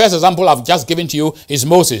 So the first example I've just given to you is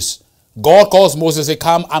Moses. God calls Moses, say,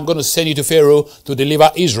 come, I'm going to send you to Pharaoh to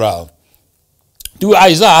deliver Israel. To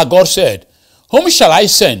Isaiah, God said, whom shall I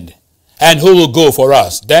send? And who will go for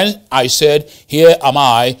us? Then I said, here am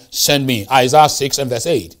I, send me. Isaiah 6 and verse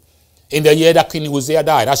 8. In the year that King Uzziah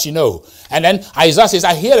died, as you know. And then Isaiah says,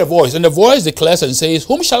 I hear a voice. And the voice declares and says,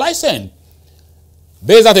 whom shall I send?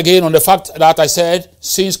 Based that again on the fact that I said,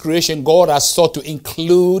 since creation, God has sought to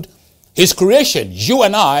include his creation, you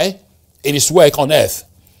and I, in his work on earth.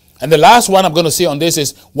 And the last one I'm going to say on this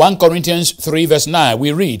is 1 Corinthians 3 verse 9.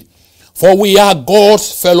 We read, for we are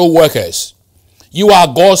God's fellow workers. You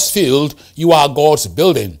are God's field. You are God's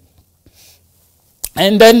building.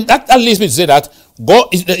 And then that leads me to say that God,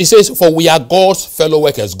 it says, for we are God's fellow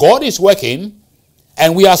workers. God is working,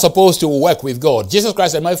 and we are supposed to work with God. Jesus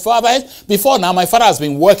Christ said, my Father, before now, my Father has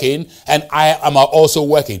been working, and I am also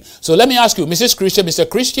working. So let me ask you, Mrs. Christian, Mr.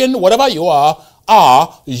 Christian, whatever you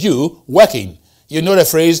are you working? You know the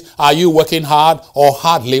phrase, are you working hard or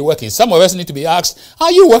hardly working? Some of us need to be asked,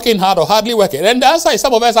 are you working hard or hardly working? And the answer is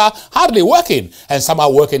some of us are hardly working, and some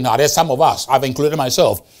are working hard. And some of us, I've included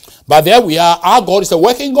myself. But there we are. Our God is a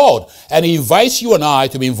working God, and he invites you and I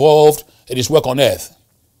to be involved in his work on earth.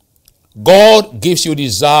 God gives you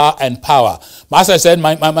desire and power. As I said,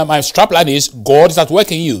 my strapline is, God is at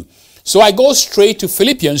work in you. So I go straight to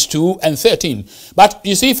Philippians 2 and 13. But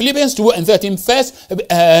you see, Philippians 2 and 13, first,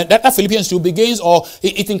 that Philippians 2 begins, or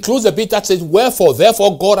it includes a bit that says, wherefore,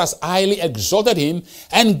 therefore, God has highly exalted him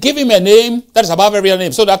and give him a name that is above every other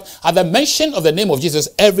name, so that at the mention of the name of Jesus,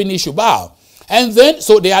 every knee should bow. And then,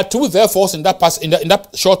 so there are two therefores in that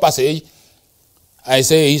short passage. I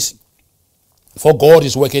say, for God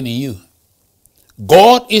is working in you.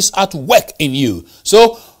 God is at work in you.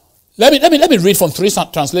 So let me read from three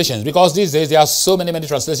translations, because these days there are so many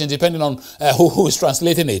translations depending on who is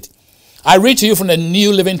translating it. I read to you from the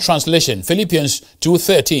New Living Translation, Philippians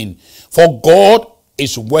 2:13. For God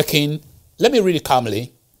is working. Let me read it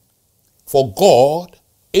calmly. For God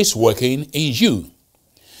is working in you,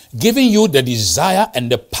 giving you the desire and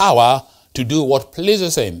the power to do what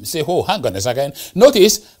pleases him. Say, oh, hang on a second.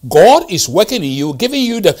 Notice, God is working in you, giving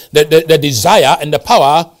you the desire and the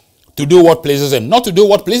power to do what pleases him. Not to do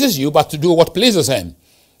what pleases you, but to do what pleases him.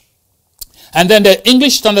 And then the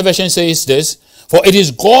English Standard Version says this, for it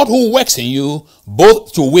is God who works in you,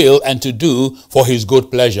 both to will and to do for his good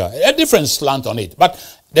pleasure. A different slant on it.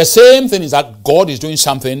 But the same thing is that God is doing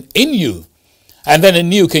something in you. And then the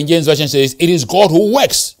New King James Version says, it is God who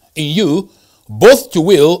works in you, both to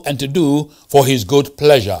will and to do for his good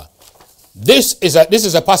pleasure. This is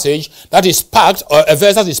a passage that is packed, or a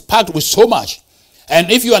verse that is packed with so much. And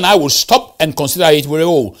if you and I will stop and consider it,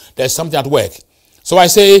 there's something at work. So I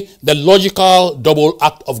say the logical double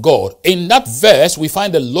act of God. In that verse, we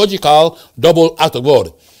find the logical double act of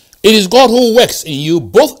God. It is God who works in you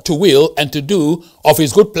both to will and to do of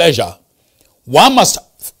his good pleasure. One must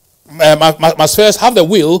first have the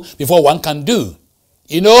will before one can do.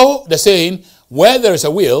 You know the saying, where there is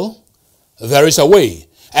a will, there is a way.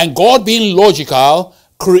 And God, being logical,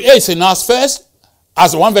 creates in us first,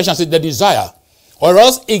 as one version says, the desire. Or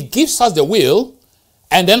else it gives us the will,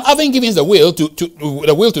 and then having given us the will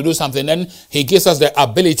to do something, then he gives us the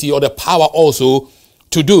ability or the power also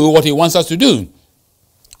to do what he wants us to do.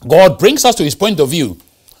 God brings us to his point of view.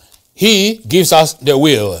 He gives us the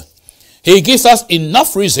will. He gives us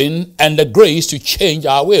enough reason and the grace to change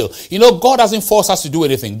our will. You know, God doesn't force us to do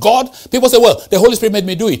anything. People say, well, the Holy Spirit made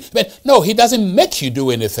me do it. But no, he doesn't make you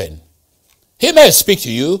do anything. He may speak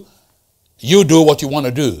to you. You do what you want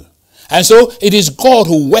to do. And so it is God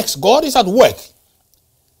who works. God is at work.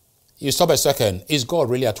 You stop a second. Is God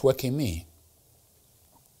really at work in me?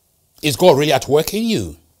 Is God really at work in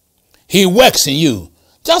you? He works in you.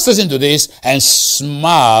 Just listen to this and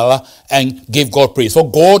smile and give God praise. For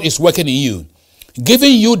God is working in you,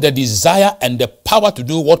 giving you the desire and the power to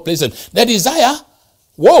do what pleases Him. The desire,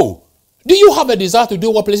 whoa. Do you have a desire to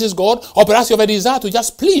do what pleases God? Or perhaps you have a desire to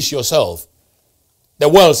just please yourself? The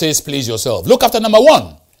world says please yourself. Look after number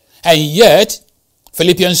 1. And yet,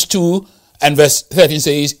 Philippians 2 and verse 13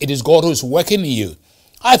 says, it is God who is working in you.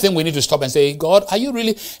 I think we need to stop and say, God, are you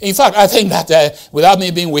really? In fact, I think that without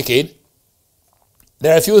me being wicked,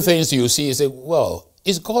 there are a few things you see, you say, well,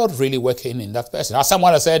 is God really working in that person? As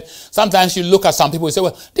someone has said, sometimes you look at some people and say,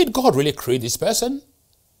 well, did God really create this person?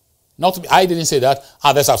 Not, I didn't say that.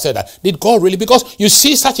 Others have said that. Did God really? Because you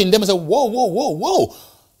see such in them and say, whoa, whoa, whoa, whoa.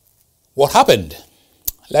 What happened?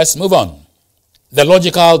 Let's move on. The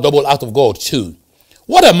logical double act of God too.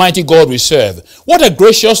 What a mighty God we serve. What a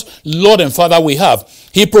gracious Lord and Father we have.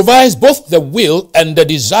 He provides both the will and the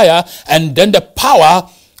desire and then the power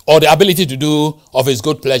or the ability to do of His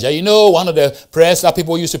good pleasure. You know, one of the prayers that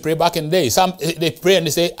people used to pray back in the day, they pray and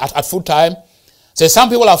they say at food time, say some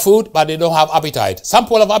people have food but they don't have appetite. Some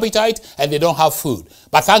people have appetite and they don't have food.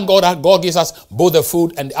 But thank God that God gives us both the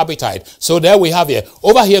food and the appetite. So there we have it.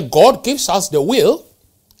 Over here, God gives us the will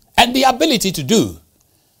and the ability to do.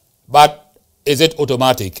 But is it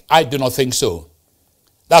automatic? I do not think so.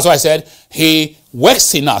 That's why I said He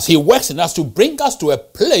works in us. He works in us to bring us to a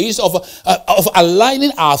place of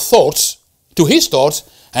aligning our thoughts to His thoughts,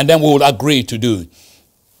 and then we will agree to do.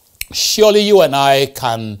 Surely you and I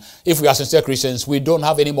can, if we are sincere Christians, we don't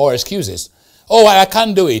have any more excuses. Oh, I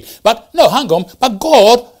can't do it. But no, hang on. But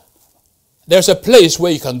God, there's a place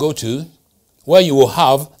where you can go to where you will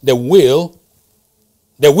have the will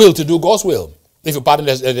to do God's will. If you pardon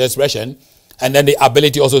the expression, and then the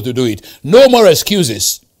ability also to do it. No more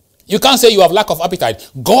excuses. You can't say you have lack of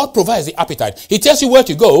appetite. God provides the appetite. He tells you where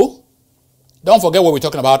to go. Don't forget what we're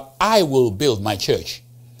talking about. I will build my church.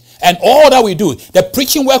 And all that we do, the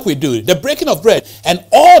preaching work we do, the breaking of bread, and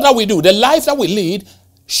all that we do, the life that we lead,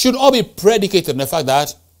 should all be predicated on the fact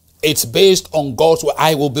that it's based on God's word.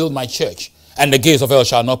 I will build my church, and the gates of hell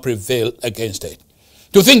shall not prevail against it.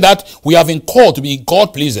 To think that we have been called to be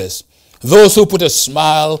God pleasers, those who put a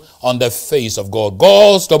smile on the face of God.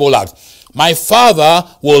 God's double act. My Father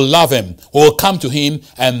will love him, will come to him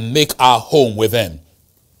and make our home with him.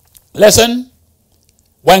 Listen,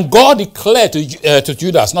 when God declared to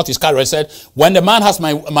Judas, not Iscariot, said, when the man has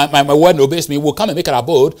my word and obeys me, will come and make an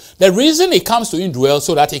abode. The reason he comes to indwell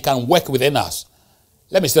so that he can work within us.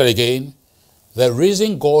 Let me say it again. The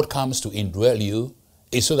reason God comes to indwell you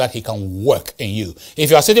is so that he can work in you.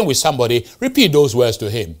 If you are sitting with somebody, repeat those words to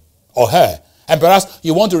him or her. And perhaps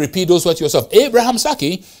you want to repeat those words to yourself. Abraham,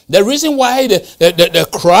 Sackey, the reason why the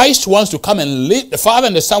Christ wants to come and live, the Father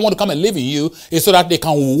and the Son want to come and live in you, is so that they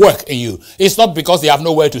can work in you. It's not because they have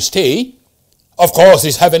nowhere to stay. Of course,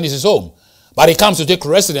 his heaven is his home. But he comes to take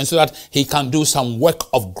residence so that he can do some work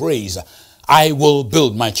of grace. I will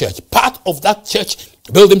build my church. Part of that church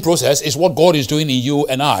building process is what God is doing in you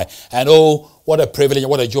and I. And oh, what a privilege,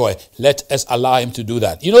 what a joy. Let us allow him to do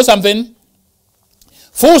that. You know something?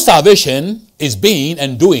 Full salvation is being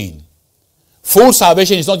and doing. Full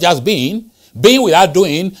salvation is not just being. Being without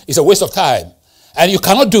doing is a waste of time. And you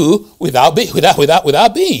cannot do without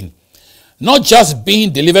being. Not just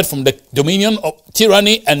being delivered from the dominion of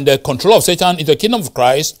tyranny and the control of Satan into the kingdom of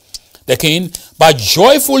Christ, the King, but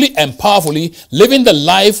joyfully and powerfully living the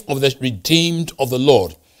life of the redeemed of the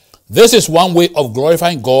Lord. This is one way of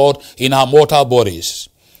glorifying God in our mortal bodies.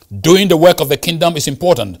 Doing the work of the kingdom is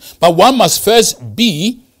important, but one must first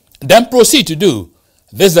be, then proceed to do.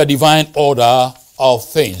 This is the divine order of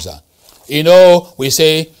things. You know, we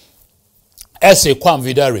say, esse quam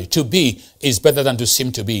videre, to be is better than to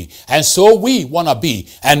seem to be. And so we want to be,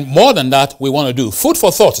 and more than that, we want to do. Food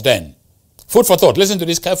for thought then. Food for thought. Listen to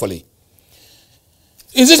this carefully.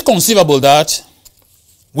 Is it conceivable that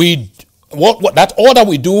that all that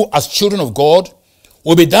we do as children of God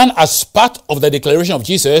will be done as part of the declaration of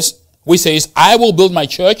Jesus, which says, I will build my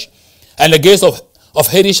church, and the gates of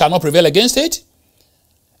Hades shall not prevail against it?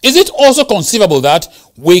 Is it also conceivable that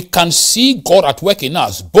we can see God at work in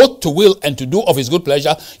us, both to will and to do of his good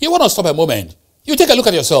pleasure? You want to stop a moment. You take a look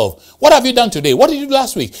at yourself. What have you done today? What did you do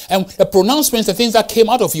last week? And the pronouncements, the things that came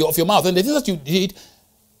out of your mouth, and the things that you did,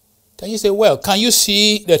 can you say, well, can you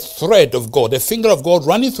see the thread of God, the finger of God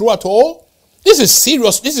running through at all? This is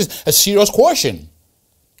serious. This is a serious question.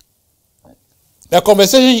 The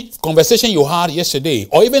conversation you had yesterday,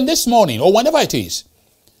 or even this morning, or whenever it is,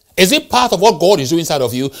 Is it part of what God is doing inside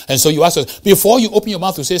of you? And so you ask yourself, before you open your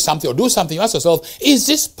mouth to say something or do something, you ask yourself, is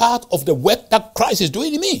this part of the work that Christ is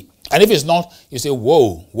doing in me? And if it's not, you say,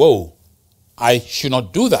 whoa, I should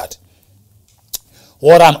not do that.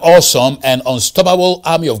 What an awesome and unstoppable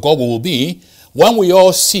army of God we will be when we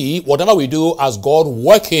all see whatever we do as God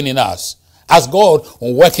working in us. As God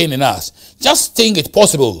working in us. Just think it's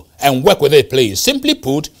possible and work with it, please. Simply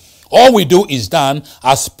put, all we do is done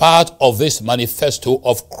as part of this manifesto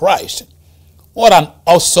of Christ. What an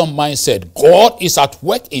awesome mindset. God is at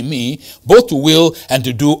work in me, both to will and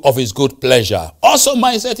to do of his good pleasure. Awesome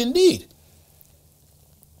mindset indeed.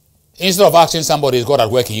 Instead of asking somebody, is God at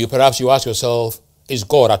work in you? Perhaps you ask yourself, is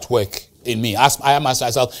God at work in me? I am asking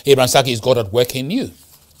myself, Abraham Sackey, is God at work in you?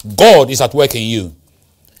 God is at work in you.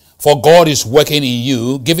 For God is working in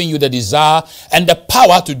you, giving you the desire and the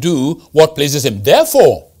power to do what pleases him.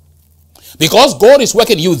 Therefore, because God is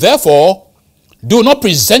working in you, therefore, do not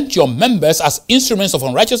present your members as instruments of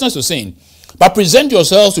unrighteousness to sin, but present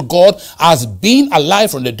yourselves to God as being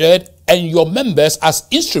alive from the dead, and your members as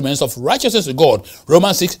instruments of righteousness to God.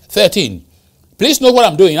 Romans 6:13. Please note what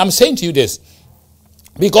I'm doing. I'm saying to you this.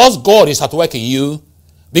 Because God is at work in you,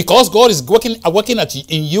 because God is working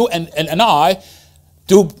in you and I,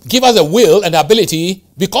 to give us a will and ability,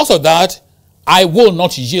 because of that, I will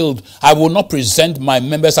not yield. I will not present my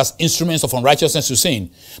members as instruments of unrighteousness to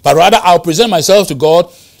sin. But rather, I'll present myself to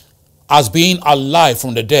God as being alive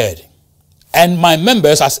from the dead. And my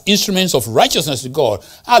members as instruments of righteousness to God.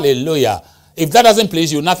 Hallelujah. If that doesn't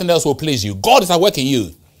please you, nothing else will please you. God is at work in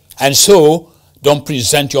you. And so, don't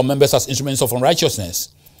present your members as instruments of unrighteousness.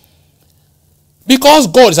 Because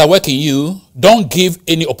God is at work in you, don't give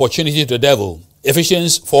any opportunity to the devil.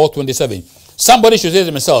 Ephesians 4:27. Somebody should say to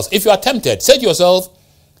themselves, if you are tempted, say to yourself,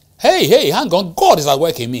 hey, hang on, God is at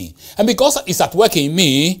work in me. And because he's at work in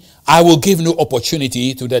me, I will give no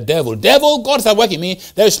opportunity to the devil. Devil, God is at work in me,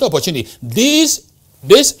 there is no opportunity. This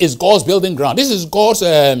is God's building ground. This is God's,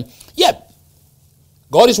 God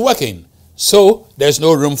is working. So, there's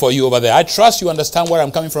no room for you over there. I trust you understand where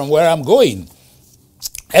I'm coming from, where I'm going.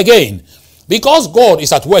 Again, because God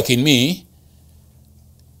is at work in me,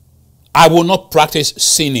 I will not practice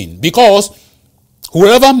sinning. Because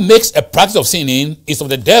whoever makes a practice of sinning is of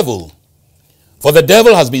the devil. For the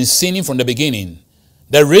devil has been sinning from the beginning.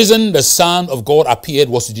 The reason the Son of God appeared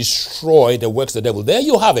was to destroy the works of the devil. There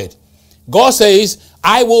you have it. God says,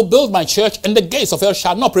 I will build my church and the gates of hell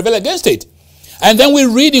shall not prevail against it. And then we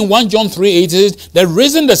read in 1 John 3:8, the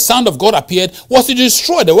reason the Son of God appeared was to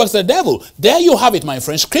destroy the works of the devil. There you have it, my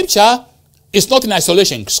friend. Scripture is not in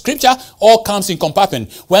isolation. Scripture all comes in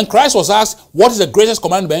compartment. When Christ was asked, what is the greatest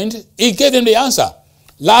commandment? He gave him the answer.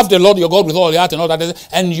 Love the Lord your God with all your heart and all that,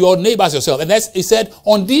 and your neighbor as yourself. And he said,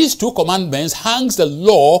 on these two commandments hangs the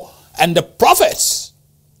law and the prophets.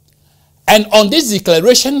 And on this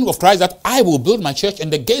declaration of Christ that I will build my church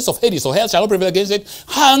and the gates of Hades or hell shall not prevail against it,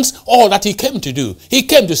 hangs all that he came to do. He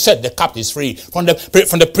came to set the captives free from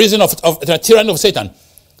the prison of the tyranny of Satan.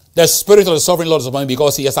 The Spirit of the Sovereign Lord is upon me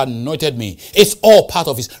because he has anointed me. It's all part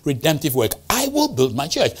of his redemptive work. I will build my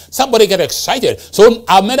church. Somebody get excited. So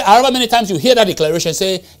however many times you hear that declaration,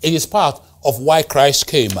 say it is part of why Christ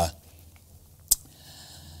came.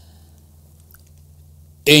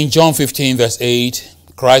 In John 15 verse 8,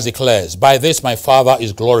 Christ declares, by this my Father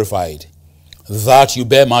is glorified, that you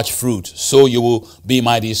bear much fruit, so you will be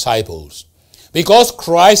my disciples. Because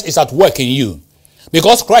Christ is at work in you.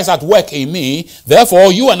 Because Christ is at work in me,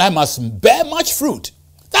 therefore you and I must bear much fruit.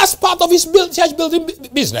 That's part of his church building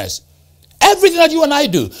business. Everything that you and I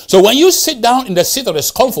do. So when you sit down in the seat of the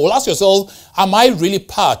scornful, ask yourself, am I really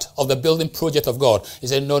part of the building project of God? He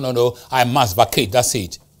said, no, I must vacate that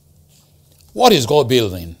seat. What is God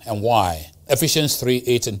building and why? Ephesians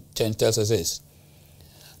 3:8 and 10 tells us this.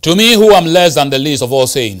 To me who am less than the least of all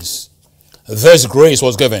saints, this grace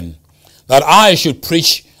was given, that I should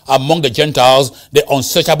preach among the Gentiles the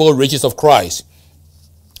unsearchable riches of Christ,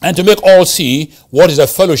 and to make all see what is the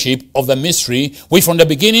fellowship of the mystery, which from the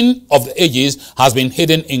beginning of the ages has been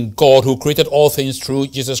hidden in God, who created all things through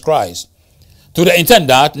Jesus Christ, to the intent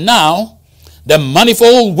that now the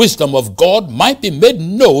manifold wisdom of God might be made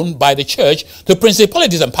known by the church to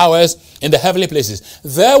principalities and powers in the heavenly places.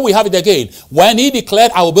 There we have it again. When he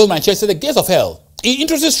declared, I will build my church, to the gates of hell. He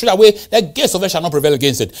introduced straight away, the gates of hell shall not prevail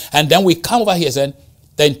against it. And then we come over here and say,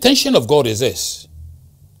 the intention of God is this.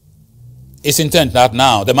 It's intent that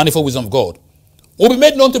now the manifold wisdom of God will be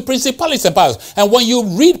made known to principalities and powers. And when you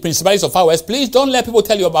read principalities and powers, please don't let people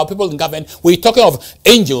tell you about people in government. We're talking of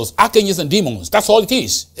angels, archangels, and demons. That's all it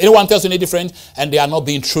is. Anyone tells you any different, and they are not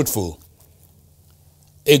being truthful.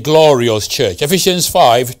 A glorious church. Ephesians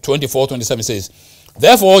 5:24-27 says,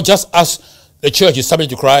 Therefore, just as the church is subject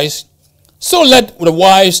to Christ, so let the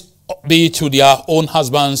wives be to their own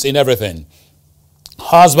husbands in everything.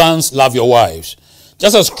 Husbands, love your wives,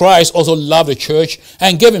 just as Christ also loved the church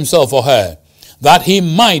and gave himself for her, that he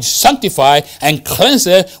might sanctify and cleanse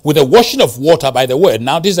her with the washing of water by the word.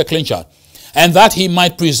 Now this is a clincher. And that he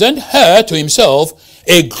might present her to himself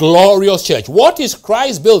a glorious church. What is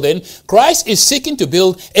Christ building? Christ is seeking to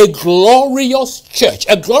build a glorious church.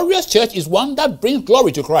 A glorious church is one that brings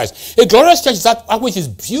glory to Christ. A glorious church is that which is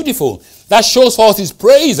beautiful, that shows forth his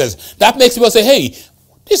praises, that makes people say, hey,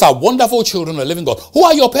 these are wonderful children of the living God. Who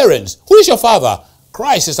are your parents? Who is your father?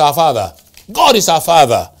 Christ is our father. God is our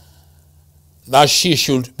father. That she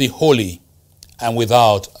should be holy and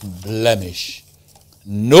without blemish.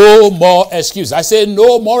 No more excuses. I say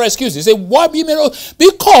no more excuses. You say, why be made?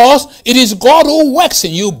 Because it is God who works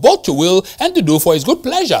in you both to will and to do for his good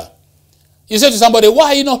pleasure. You say to somebody,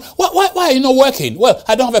 why are you not working? Well,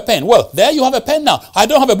 I don't have a pen. Well, there you have a pen now. I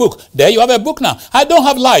don't have a book. There you have a book now. I don't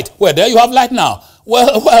have light. Well, there you have light now.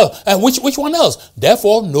 Which one else?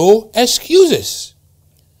 Therefore, no excuses.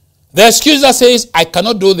 The excuse that says, I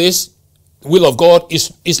cannot do this, will of God,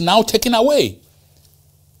 is now taken away.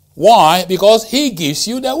 Why? Because he gives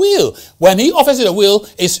you the will. When he offers you the will,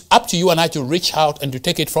 it's up to you and I to reach out and to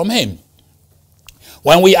take it from him.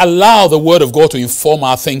 When we allow the word of God to inform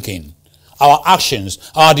our thinking, our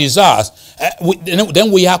actions, our desires,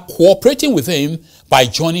 then we are cooperating with him by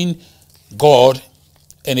joining God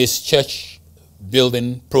in his church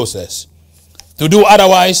building process. To do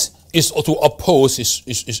otherwise is to oppose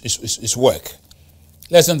his work.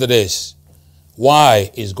 Listen to this.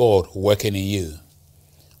 Why is God working in you?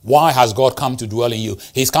 Why has God come to dwell in you?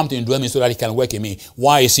 He's come to indwell me so that he can work in me.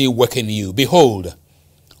 Why is he working in you? Behold,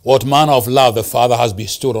 what manner of love the Father has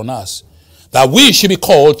bestowed on us, that we should be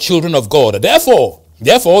called children of God. Therefore,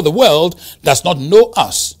 the world does not know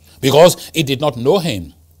us, because it did not know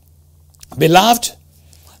him. Beloved,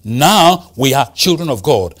 now we are children of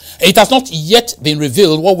God. It has not yet been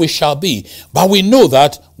revealed what we shall be, but we know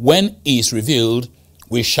that when he is revealed,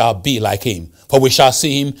 we shall be like him, for we shall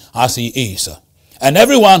see him as he is. And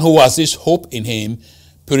everyone who has this hope in him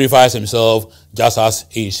purifies himself just as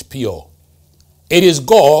he is pure. It is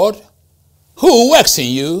God who works in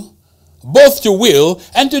you, both to will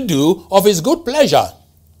and to do of his good pleasure.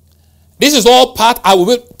 This is all part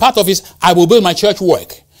of his I will build my church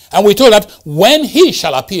work. And we told that when he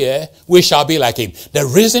shall appear, we shall be like him. The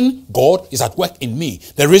reason God is at work in me,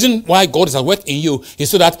 the reason why God is at work in you,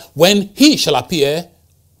 is so that when he shall appear,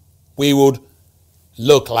 we would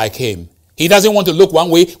look like him. He doesn't want to look one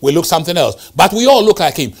way, we look something else. But we all look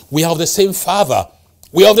like him. We have the same father.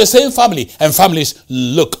 We have the same family, and families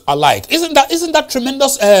look alike. Isn't that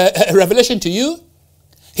tremendous revelation to you?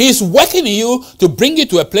 He's working in you to bring you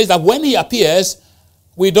to a place that when he appears,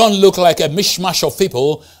 we don't look like a mishmash of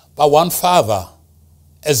people, but one father,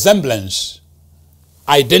 a semblance,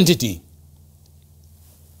 identity.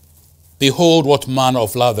 Behold what manner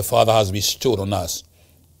of love the Father has bestowed on us,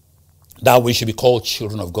 that we should be called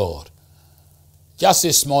children of God. Just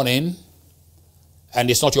this morning,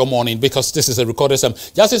 and it's not your morning because this is a recorded sermon.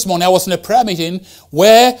 Just this morning I was in a prayer meeting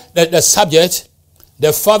where the subject,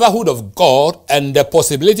 the fatherhood of God and the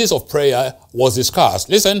possibilities of prayer, was discussed.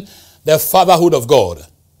 Listen, the fatherhood of God.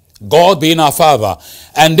 God being our father.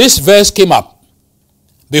 And this verse came up.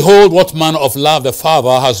 Behold what manner of love the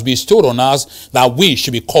Father has bestowed on us, that we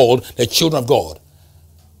should be called the children of God.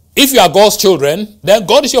 If you are God's children, then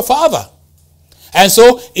God is your father. And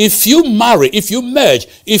so if you marry, if you merge,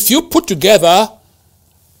 if you put together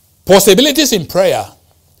possibilities in prayer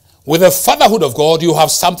with the fatherhood of God, you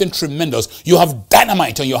have something tremendous. You have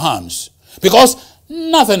dynamite on your hands, because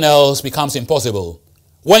nothing else becomes impossible.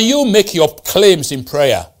 When you make your claims in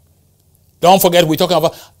prayer, don't forget we're talking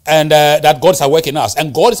about that God is at work in us,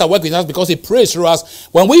 and God is at work in us because he prays through us.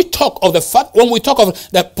 When we talk of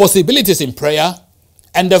the possibilities in prayer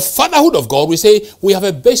and the fatherhood of God, we say we have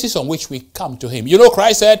a basis on which we come to him. You know,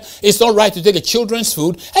 Christ said it's not right to take a children's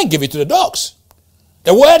food and give it to the dogs.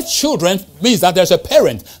 The word children means that there's a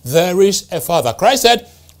parent, there is a father. Christ said,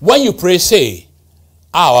 when you pray, say,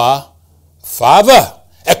 our Father,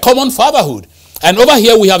 a common fatherhood. And over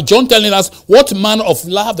here we have John telling us what manner of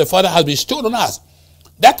love the Father has bestowed on us.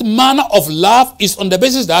 That manner of love is on the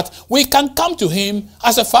basis that we can come to him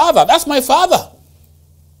as a father. That's my father.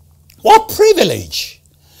 What privilege.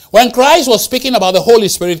 When Christ was speaking about the Holy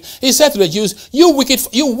Spirit, he said to the Jews, you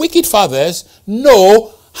wicked fathers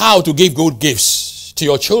know how to give good gifts to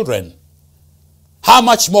your children. How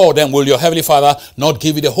much more then will your Heavenly Father not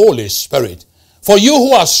give you the Holy Spirit? For you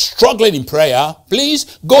who are struggling in prayer,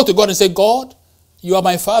 please go to God and say, God, You are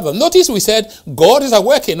my Father. Notice we said, God is at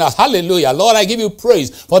work in us. Hallelujah. Lord, I give you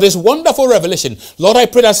praise for this wonderful revelation. Lord, I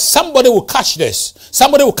pray that somebody will catch this.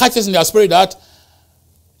 Somebody will catch this in their spirit that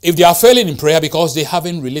if they are failing in prayer because they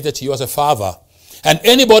haven't related to you as a father. And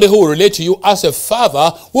anybody who will relate to you as a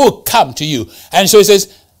father will come to you. And so he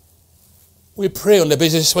says, we pray on the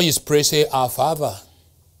basis, when you pray, say, our Father.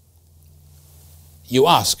 You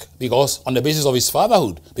ask, because on the basis of his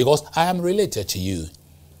fatherhood, because I am related to you.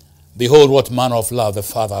 Behold, what manner of love the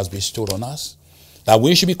Father has bestowed on us, that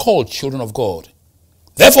we should be called children of God.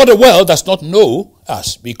 Therefore the world does not know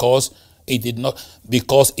us, because it did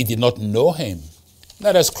not know him.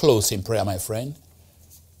 Let us close in prayer, my friend.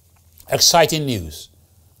 Exciting news.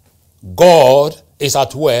 God is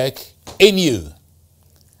at work in you.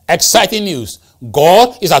 Exciting news.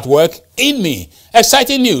 God is at work in me.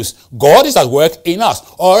 Exciting news. God is at work in us.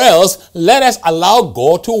 Or else, let us allow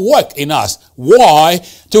God to work in us. Why?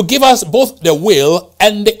 To give us both the will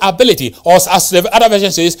and the ability. Or as the other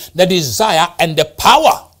version says, the desire and the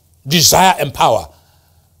power. Desire and power.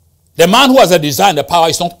 The man who has the desire and the power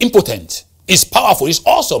is not impotent. Is powerful, is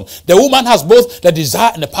awesome. The woman has both the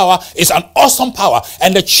desire and the power, is an awesome power.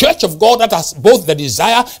 And the church of God that has both the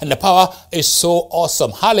desire and the power is so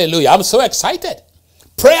awesome. Hallelujah. I'm so excited.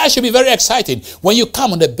 Prayer should be very exciting when you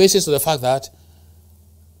come on the basis of the fact that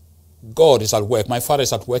God is at work. My Father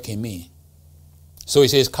is at work in me. So he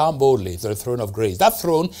says, come boldly to the throne of grace. That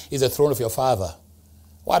throne is the throne of your Father.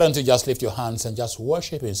 Why don't you just lift your hands and just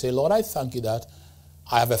worship him and say, Lord, I thank you that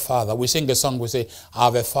I have a Father. We sing the song, we say, I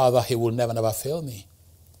have a Father, he will never, never fail me.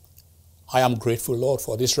 I am grateful, Lord,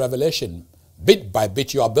 for this revelation. Bit by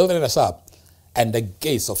bit, you are building us up, and the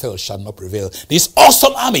gates of hell shall not prevail. This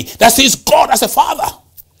awesome army that sees God as a Father.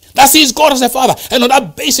 That sees God as a Father. And on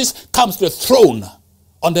that basis comes to the throne,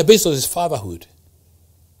 on the basis of his fatherhood.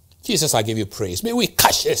 Jesus, I give you praise. May we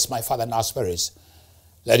catch this, my Father, in our spirits.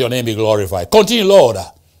 Let your name be glorified. Continue, Lord,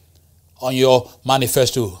 on your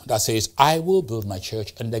manifesto that says, I will build my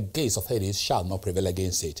church and the gates of Hades shall not prevail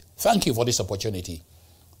against it. Thank you for this opportunity.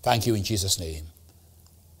 Thank you in Jesus' name.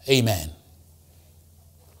 Amen.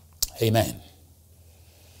 Amen.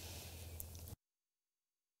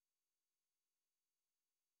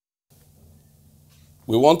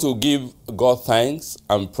 We want to give God thanks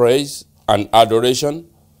and praise and adoration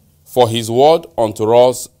for his word unto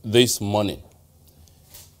us this morning.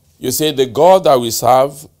 You say the God that we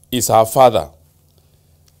serve is our Father,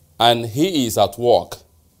 and he is at work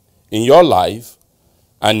in your life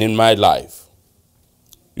and in my life.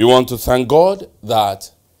 We want to thank God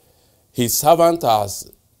that his servant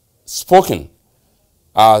has spoken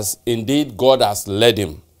as indeed God has led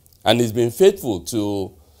him, and he's been faithful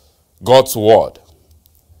to God's word.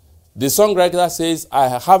 The songwriter says, I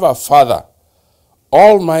have a Father,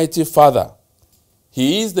 Almighty Father.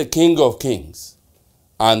 He is the King of kings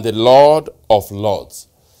and the Lord of lords.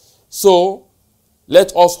 So,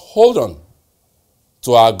 let us hold on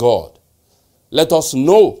to our God. Let us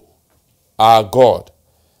know our God.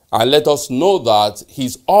 And let us know that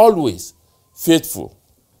he's always faithful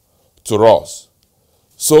to us.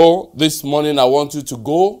 So, this morning I want you to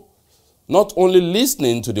go not only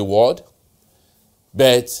listening to the word,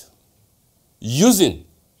 but using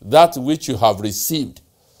that which you have received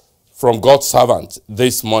from God's servant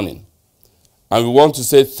this morning. And we want to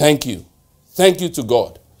say thank you. Thank you to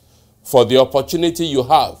God for the opportunity you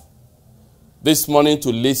have this morning to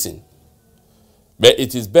listen. But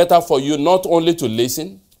it is better for you not only to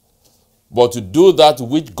listen, but to do that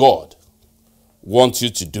which God wants you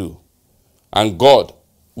to do. And God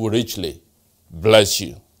will richly bless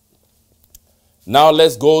you. Now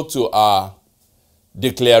let's go to our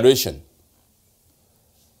declaration.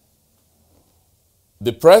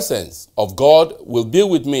 The presence of God will be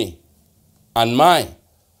with me and mine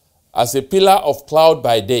as a pillar of cloud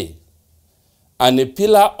by day and a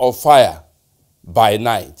pillar of fire by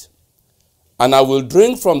night. And I will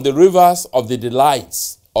drink from the rivers of the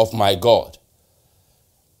delights of my God.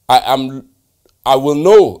 I will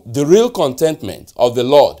know the real contentment of the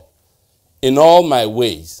Lord in all my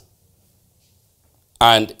ways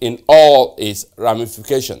and in all its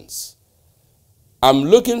ramifications. I'm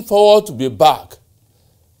looking forward to be back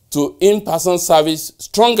to in-person service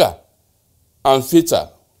stronger and fitter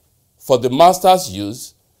for the Master's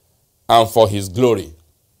use and for his glory.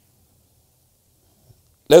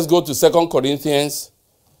 Let's go to 2 Corinthians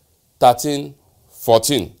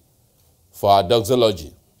 13:14 for our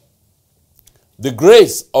doxology. The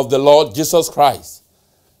grace of the Lord Jesus Christ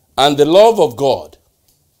and the love of God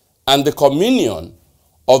and the communion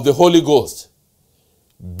of the Holy Ghost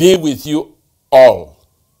be with you all.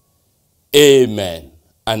 Amen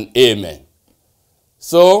and amen.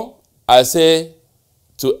 So I say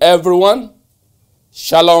To everyone,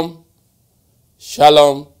 shalom,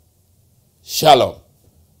 shalom, shalom,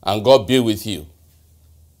 and God be with you.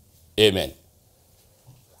 Amen.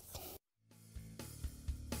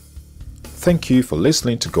 Thank you for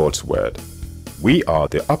listening to God's Word. We are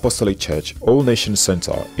the Apostolic Church All Nation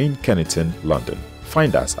Centre in Kennington, London.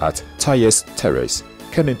 Find us at Tyres Terrace,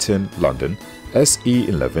 Kennington, London,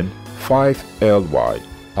 SE11 5LY.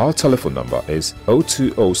 Our telephone number is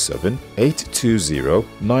 0207 820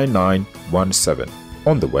 9917.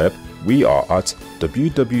 On the web, we are at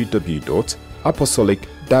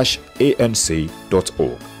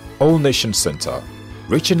www.apostolic-anc.org. All Nation Centre,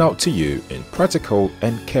 reaching out to you in practical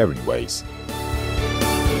and caring ways.